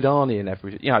 Arnie played Arnie in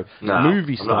every...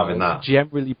 movie stars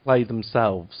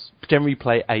generally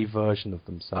play a version of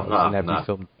themselves in every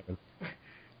film.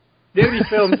 The only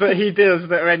films that he does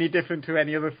that are any different to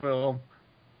any other film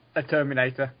are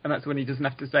Terminator, and that's when he doesn't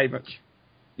have to say much.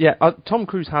 Yeah, Tom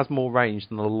Cruise has more range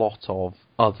than a lot of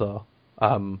other...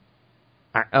 a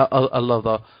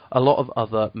lot of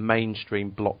other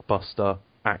mainstream blockbuster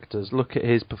actors. Look at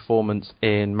his performance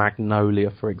in Magnolia,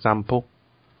 for example.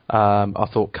 I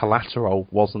thought Collateral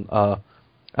wasn't a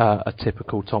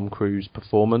typical Tom Cruise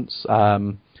performance.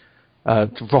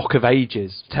 Rock of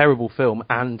Ages, terrible film,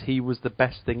 and he was the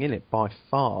best thing in it by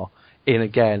far, in,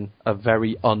 again, a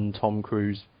very un-Tom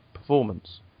Cruise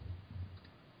performance.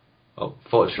 Well,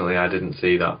 fortunately, I didn't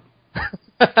see that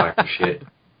type of shit,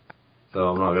 so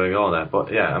I'm not going to go there.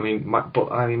 But yeah,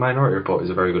 Minority Report is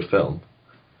a very good film.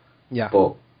 Yeah.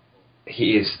 But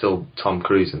he is still Tom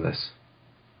Cruise in this.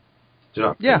 Do you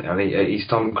know what I mean? And he's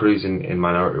Tom Cruise in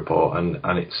Minority Report, and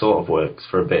it sort of works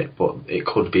for a bit, but it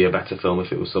could be a better film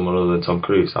if it was someone other than Tom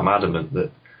Cruise. I'm adamant that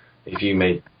if you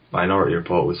made Minority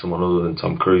Report with someone other than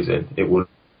Tom Cruise in, it would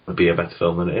be a better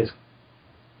film than it is.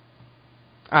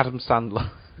 Adam Sandler.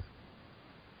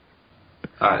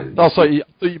 I thought you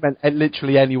meant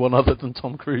literally anyone other than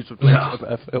Tom Cruise would make a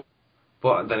better film.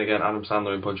 But then again, Adam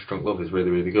Sandler in Punch Drunk Love is really,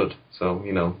 really good. So,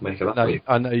 make it that way.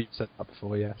 I know you've said that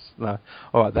before, yes. No.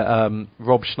 All right,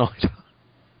 Rob Schneider.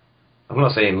 I'm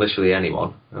not saying literally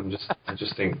anyone. I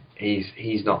just think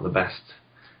he's not the best.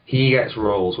 He gets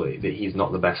roles that he's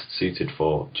not the best suited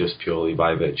for, just purely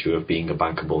by virtue of being a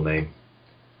bankable name.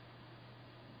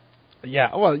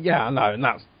 Yeah, well, I know, and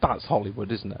that's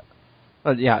Hollywood, isn't it?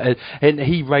 And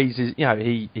he raises,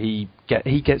 he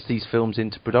gets these films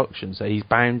into production, so he's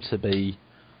bound to be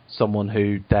someone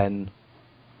who then,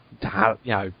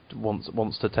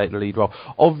 wants to take the lead role.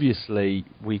 Obviously,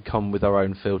 we come with our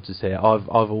own filters here. I've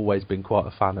always been quite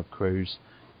a fan of Cruise.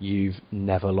 You've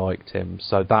never liked him,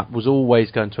 so that was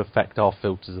always going to affect our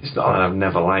filters. It's not that I've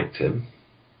never liked him.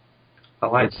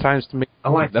 It sounds to me. I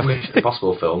liked the Mission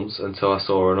Impossible films until I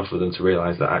saw enough of them to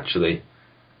realise that actually,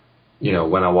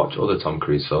 when I watch other Tom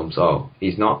Cruise films,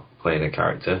 he's not playing a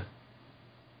character.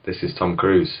 This is Tom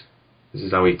Cruise. This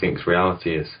is how he thinks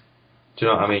reality is. Do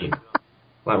you know what I mean?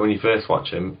 Like when you first watch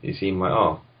him, you seem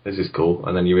like, this is cool,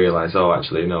 and then you realise,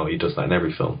 actually, no, he does that in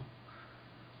every film.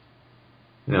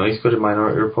 He's good in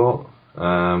Minority Report.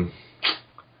 Struggling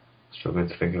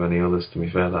to think of any others, to be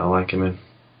fair, that I like him in.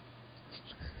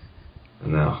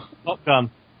 No. Top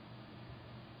Gun.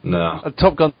 No.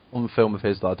 Top Gun's one film of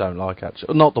his that I don't like,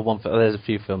 actually. Not the one. There's a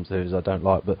few films of his I don't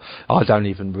like, but I don't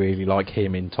even really like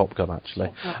him in Top Gun,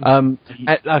 actually.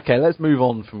 Okay, let's move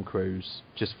on from Cruise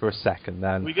just for a second.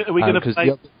 Then are we going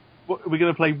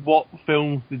to play what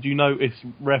films did you notice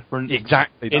referenced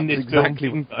exactly in this exactly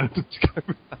film?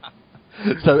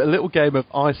 So a little game of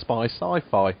I Spy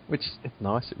Sci-Fi, which is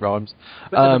nice. It rhymes.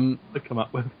 To come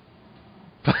up with.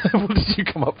 What did you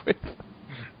come up with?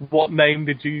 What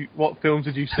films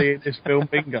did you see in this film?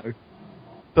 Bingo.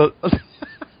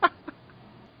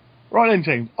 Right then,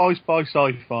 James. I Spy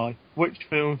Sci-Fi. Which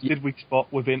films did we spot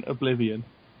within Oblivion?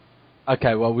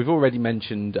 Okay, well, we've already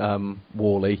mentioned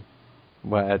WALL-E,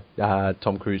 where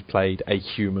Tom Cruise played a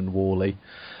human WALL-E.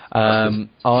 That's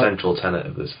the central tenet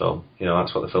of this film. You know,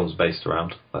 that's what the film's based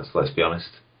around. Let's be honest.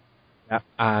 Yeah,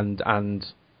 and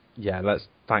yeah, let's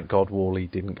thank God WALL-E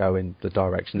didn't go in the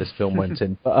direction this film went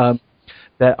in. But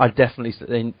I definitely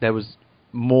think there was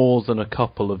more than a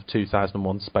couple of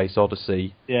 2001 Space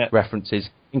Odyssey references,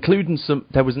 including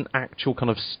there was an actual kind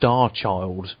of Star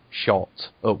Child shot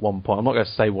at one point. I'm not going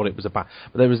to say what it was about,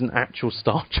 but there was an actual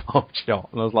Star Child shot,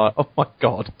 and I was like, oh my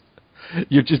God,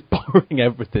 you're just borrowing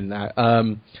everything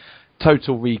now.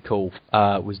 Total Recall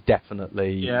was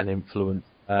definitely an influence.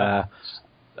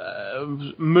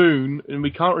 Moon, and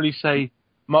we can't really say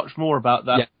much more about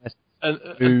that. Yes.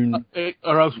 Moon.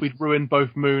 Or else we'd ruin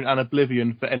both Moon and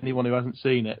Oblivion for anyone who hasn't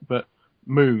seen it, but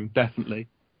Moon, definitely.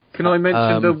 Can I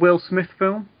mention the Will Smith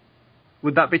film?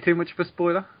 Would that be too much of a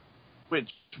spoiler? Which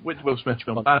Will Smith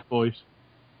film? Bad Boys.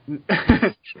 No.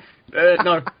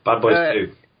 Bad Boys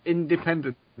 2.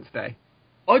 Independence Day.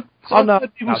 I've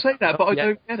heard people say that, but I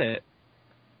don't get it.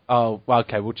 Oh, well,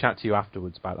 okay, we'll chat to you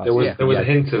afterwards about that. There was a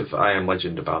hint of I Am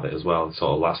Legend about it as well,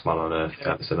 sort of Last Man on Earth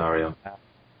kind of scenario.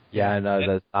 Yeah, no,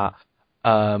 there's that.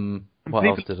 What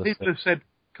else did I say? People have said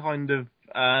kind of,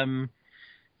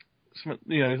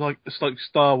 it's like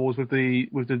Star Wars with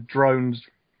the drones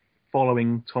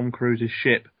following Tom Cruise's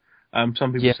ship.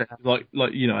 Some people say like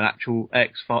an actual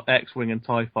X-wing and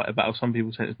TIE fighter battle. Some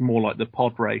people say it's more like the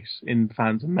pod race in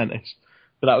Phantom Menace.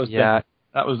 But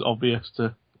that was obvious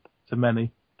to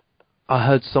many. I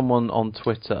heard someone on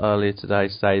Twitter earlier today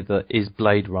say that is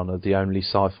Blade Runner the only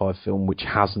sci-fi film which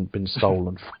hasn't been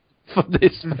stolen from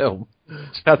this film?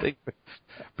 Which I think would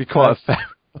be quite a fair.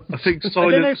 I think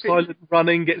Silent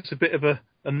Running gets a bit of a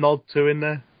nod to in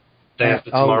there. Day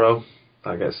After Tomorrow,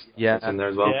 I guess. It's in there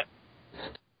as well.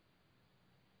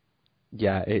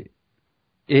 Yeah,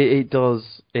 it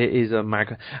does. It is a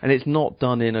and it's not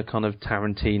done in a kind of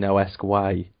Tarantino-esque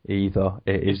way either.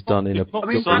 It is done in a.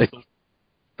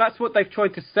 That's what they've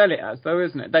tried to sell it as, though,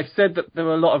 isn't it? They've said that there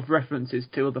are a lot of references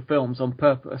to other films on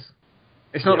purpose.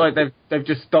 It's not like they've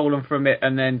just stolen from it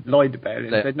and then lied about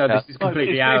it. They said, no, this is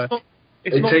completely ours.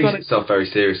 It takes itself very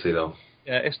seriously, though.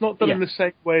 Yeah, it's not done in the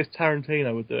same way as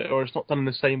Tarantino would do it, or it's not done in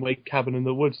the same way Cabin in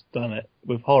the Woods done it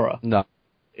with horror. No.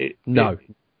 It's not.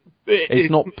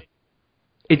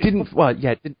 It didn't. Well,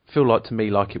 yeah, it didn't feel like to me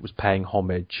like it was paying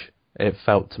homage. It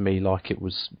felt to me like it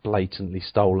was blatantly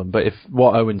stolen. But if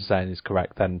what Owen's saying is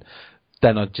correct, then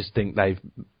I just think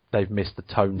they've missed the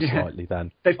tone slightly.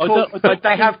 Then they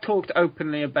have talked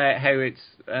openly about how it's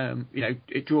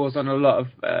it draws on a lot of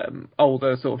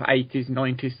older sort of 80s,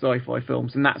 90s sci-fi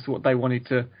films, and that's what they wanted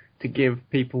to give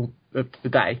people of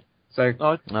today. So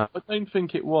I don't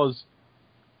think it was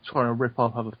trying to rip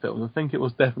off other films. I think it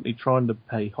was definitely trying to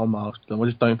pay homage to them. I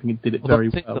just don't think it did it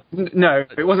very well. No,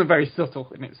 it wasn't very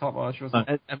subtle in its homage, was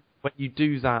it? And when you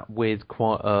do that with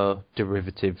quite a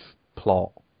derivative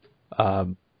plot,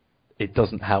 it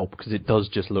doesn't help because it does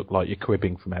just look like you're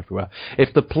cribbing from everywhere.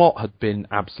 If the plot had been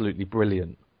absolutely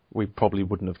brilliant, we probably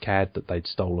wouldn't have cared that they'd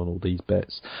stolen all these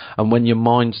bits. And when your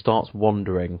mind starts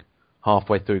wandering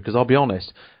halfway through, because I'll be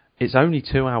honest, it's only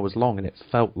 2 hours long and it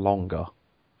felt longer.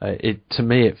 To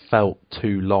me, it felt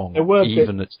too long,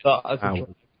 even at 2 hours.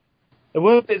 There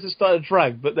were bits that started to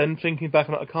drag, but then thinking back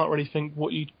on it, I can't really think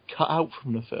what you'd cut out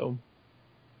from the film.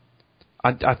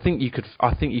 I think you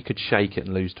could shake it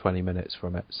and lose 20 minutes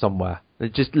from it somewhere. They're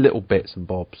just little bits and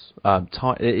bobs.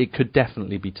 It could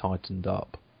definitely be tightened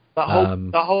up. That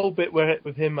whole bit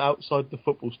with him outside the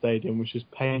football stadium was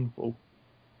just painful.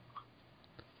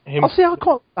 I quite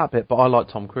like that bit, but I like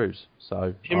Tom Cruise,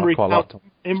 so him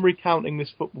recounting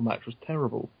this football match was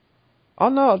terrible. I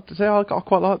know. I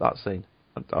quite like that scene.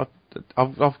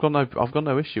 I've got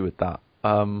no issue with that.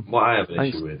 What I have an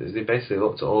issue with is they basically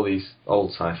looked at all these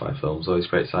old sci-fi films, all these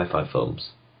great sci-fi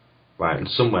films, right? And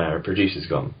somewhere a producer's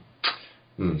gone,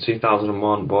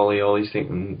 2001, WALL-E, all these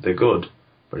things, they're good.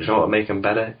 But you know what would make them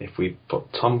better? If we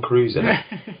put Tom Cruise in it,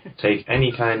 take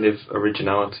any kind of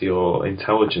originality or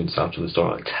intelligence out of the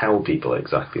story, like tell people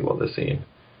exactly what they're seeing,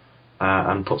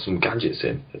 and put some gadgets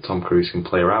in that Tom Cruise can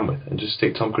play around with, and just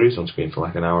stick Tom Cruise on screen for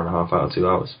like an hour and a half out of 2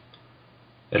 hours.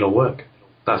 It'll work.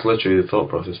 That's literally the thought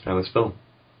process behind this film.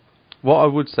 What I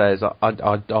would say is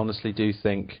I honestly do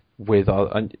think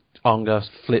I'm going to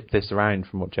flip this around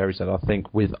from what Jerry said. I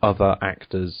think with other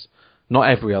actors, not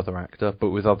every other actor, but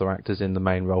with other actors in the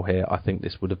main role here, I think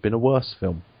this would have been a worse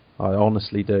film. I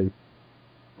honestly do.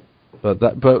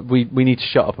 But we need to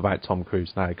shut up about Tom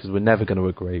Cruise now because we're never going to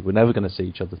agree. We're never going to see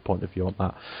each other's point of view on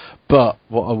that. But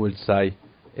what I would say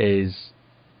is,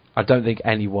 I don't think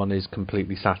anyone is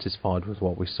completely satisfied with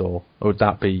what we saw. Or would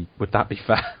that be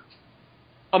fair?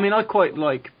 I mean, I quite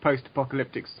like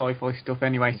post-apocalyptic sci-fi stuff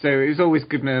anyway, so it was always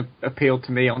going to appeal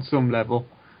to me on some level.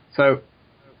 So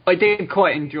I did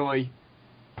quite enjoy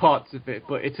parts of it,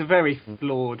 but it's a very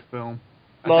flawed film.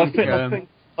 I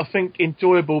think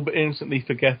enjoyable but instantly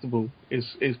forgettable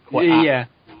is quite yeah.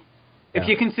 If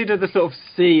you consider the sort of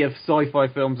sea of sci-fi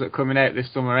films that are coming out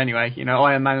this summer anyway,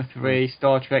 Iron Man 3,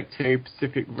 Star Trek 2,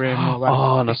 Pacific Rim, all that.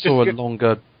 Oh, and I saw a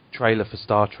longer trailer for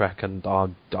Star Trek, and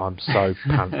I'm so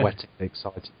pant-wettingly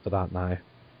excited for that now.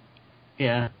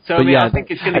 Yeah. So, I think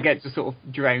it's going to get just sort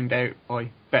of drowned out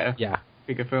by better,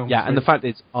 bigger films. Yeah, and the fact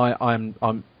is,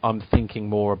 I'm thinking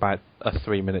more about a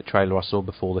 3-minute trailer I saw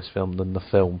before this film than the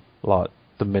film, like,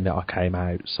 the minute I came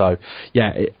out. So,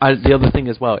 yeah, the other thing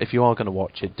as well, if you are going to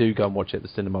watch it, do go and watch it at the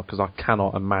cinema, because I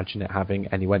cannot imagine it having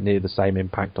anywhere near the same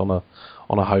impact on a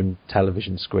home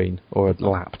television screen or a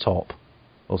laptop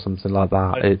or something like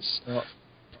that. It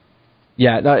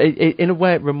in a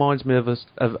way it reminds me of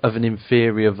an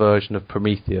inferior version of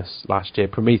Prometheus last year.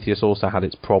 Prometheus also had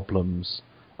its problems,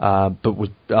 but was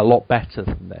a lot better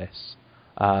than this.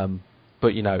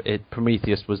 But,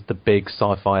 Prometheus was the big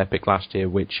sci-fi epic last year,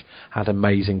 which had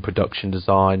amazing production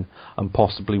design and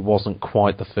possibly wasn't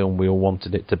quite the film we all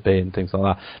wanted it to be and things like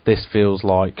that. This feels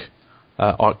like,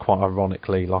 quite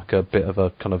ironically, like a bit of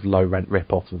a kind of low-rent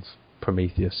rip-off of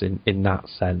Prometheus in that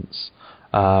sense.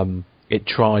 It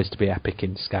tries to be epic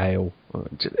in scale.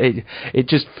 It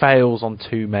just fails on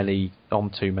too many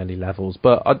levels.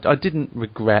 But I didn't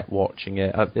regret watching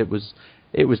it. It was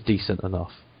decent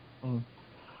enough. Mm.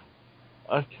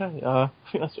 Okay, I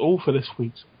think that's all for this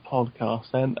week's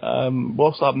podcast then.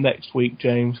 What's up next week,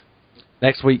 James?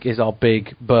 Next week is our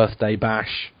big birthday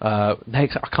bash. I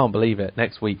can't believe it.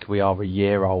 Next week we are a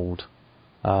year old.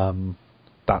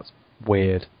 That's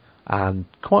weird and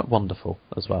quite wonderful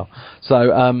as well.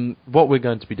 So what we're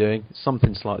going to be doing,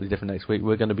 something slightly different next week.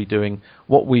 We're going to be doing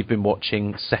what we've been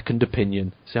watching, Second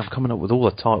Opinion. See, I'm coming up with all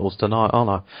the titles tonight,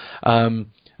 aren't I? And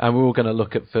we're all going to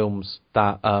look at films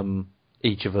that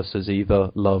each of us has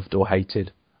either loved or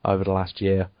hated over the last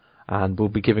year, and we'll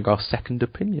be giving our second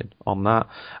opinion on that.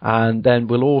 And then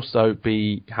we'll also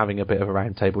be having a bit of a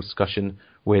roundtable discussion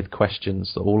with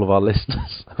questions that all of our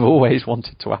listeners have always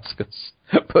wanted to ask us,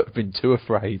 but have been too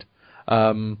afraid.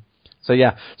 So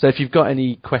if you've got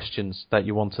any questions that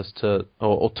you want us to,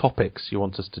 or topics you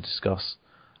want us to discuss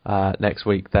next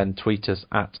week, then tweet us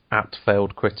at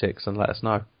 @FailedCritics and let us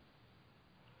know.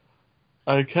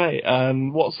 Okay,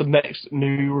 and what's the next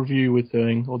new review we're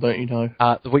doing, or don't you know?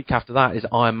 The week after that is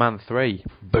Iron Man 3.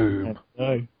 Boom.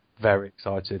 Oh. Very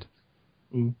excited.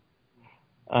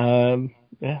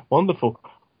 Yeah, wonderful.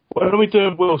 When are we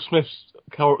doing Will Smith's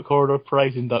Corridor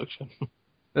Parade induction?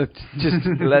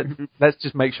 Let's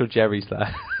just make sure Jerry's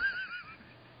there.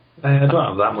 I don't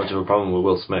have that much of a problem with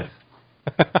Will Smith.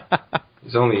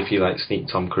 It's only if you sneak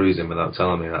Tom Cruise in without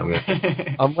telling me that I'm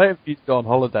going. I'm waiting for you to go on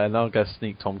holiday and then I'll go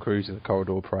sneak Tom Cruise in the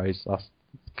Corridor of Praise. That's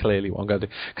clearly what I'm going to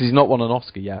do. Because he's not won an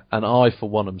Oscar yet, and I, for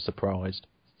one, am surprised.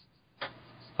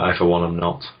 I, for one, am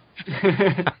not.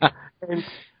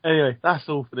 Anyway, that's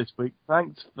all for this week.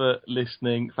 Thanks for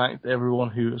listening. Thanks to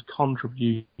everyone who has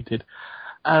contributed.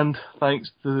 And thanks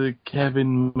to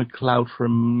Kevin MacLeod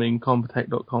from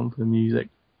Incompetech.com for the music.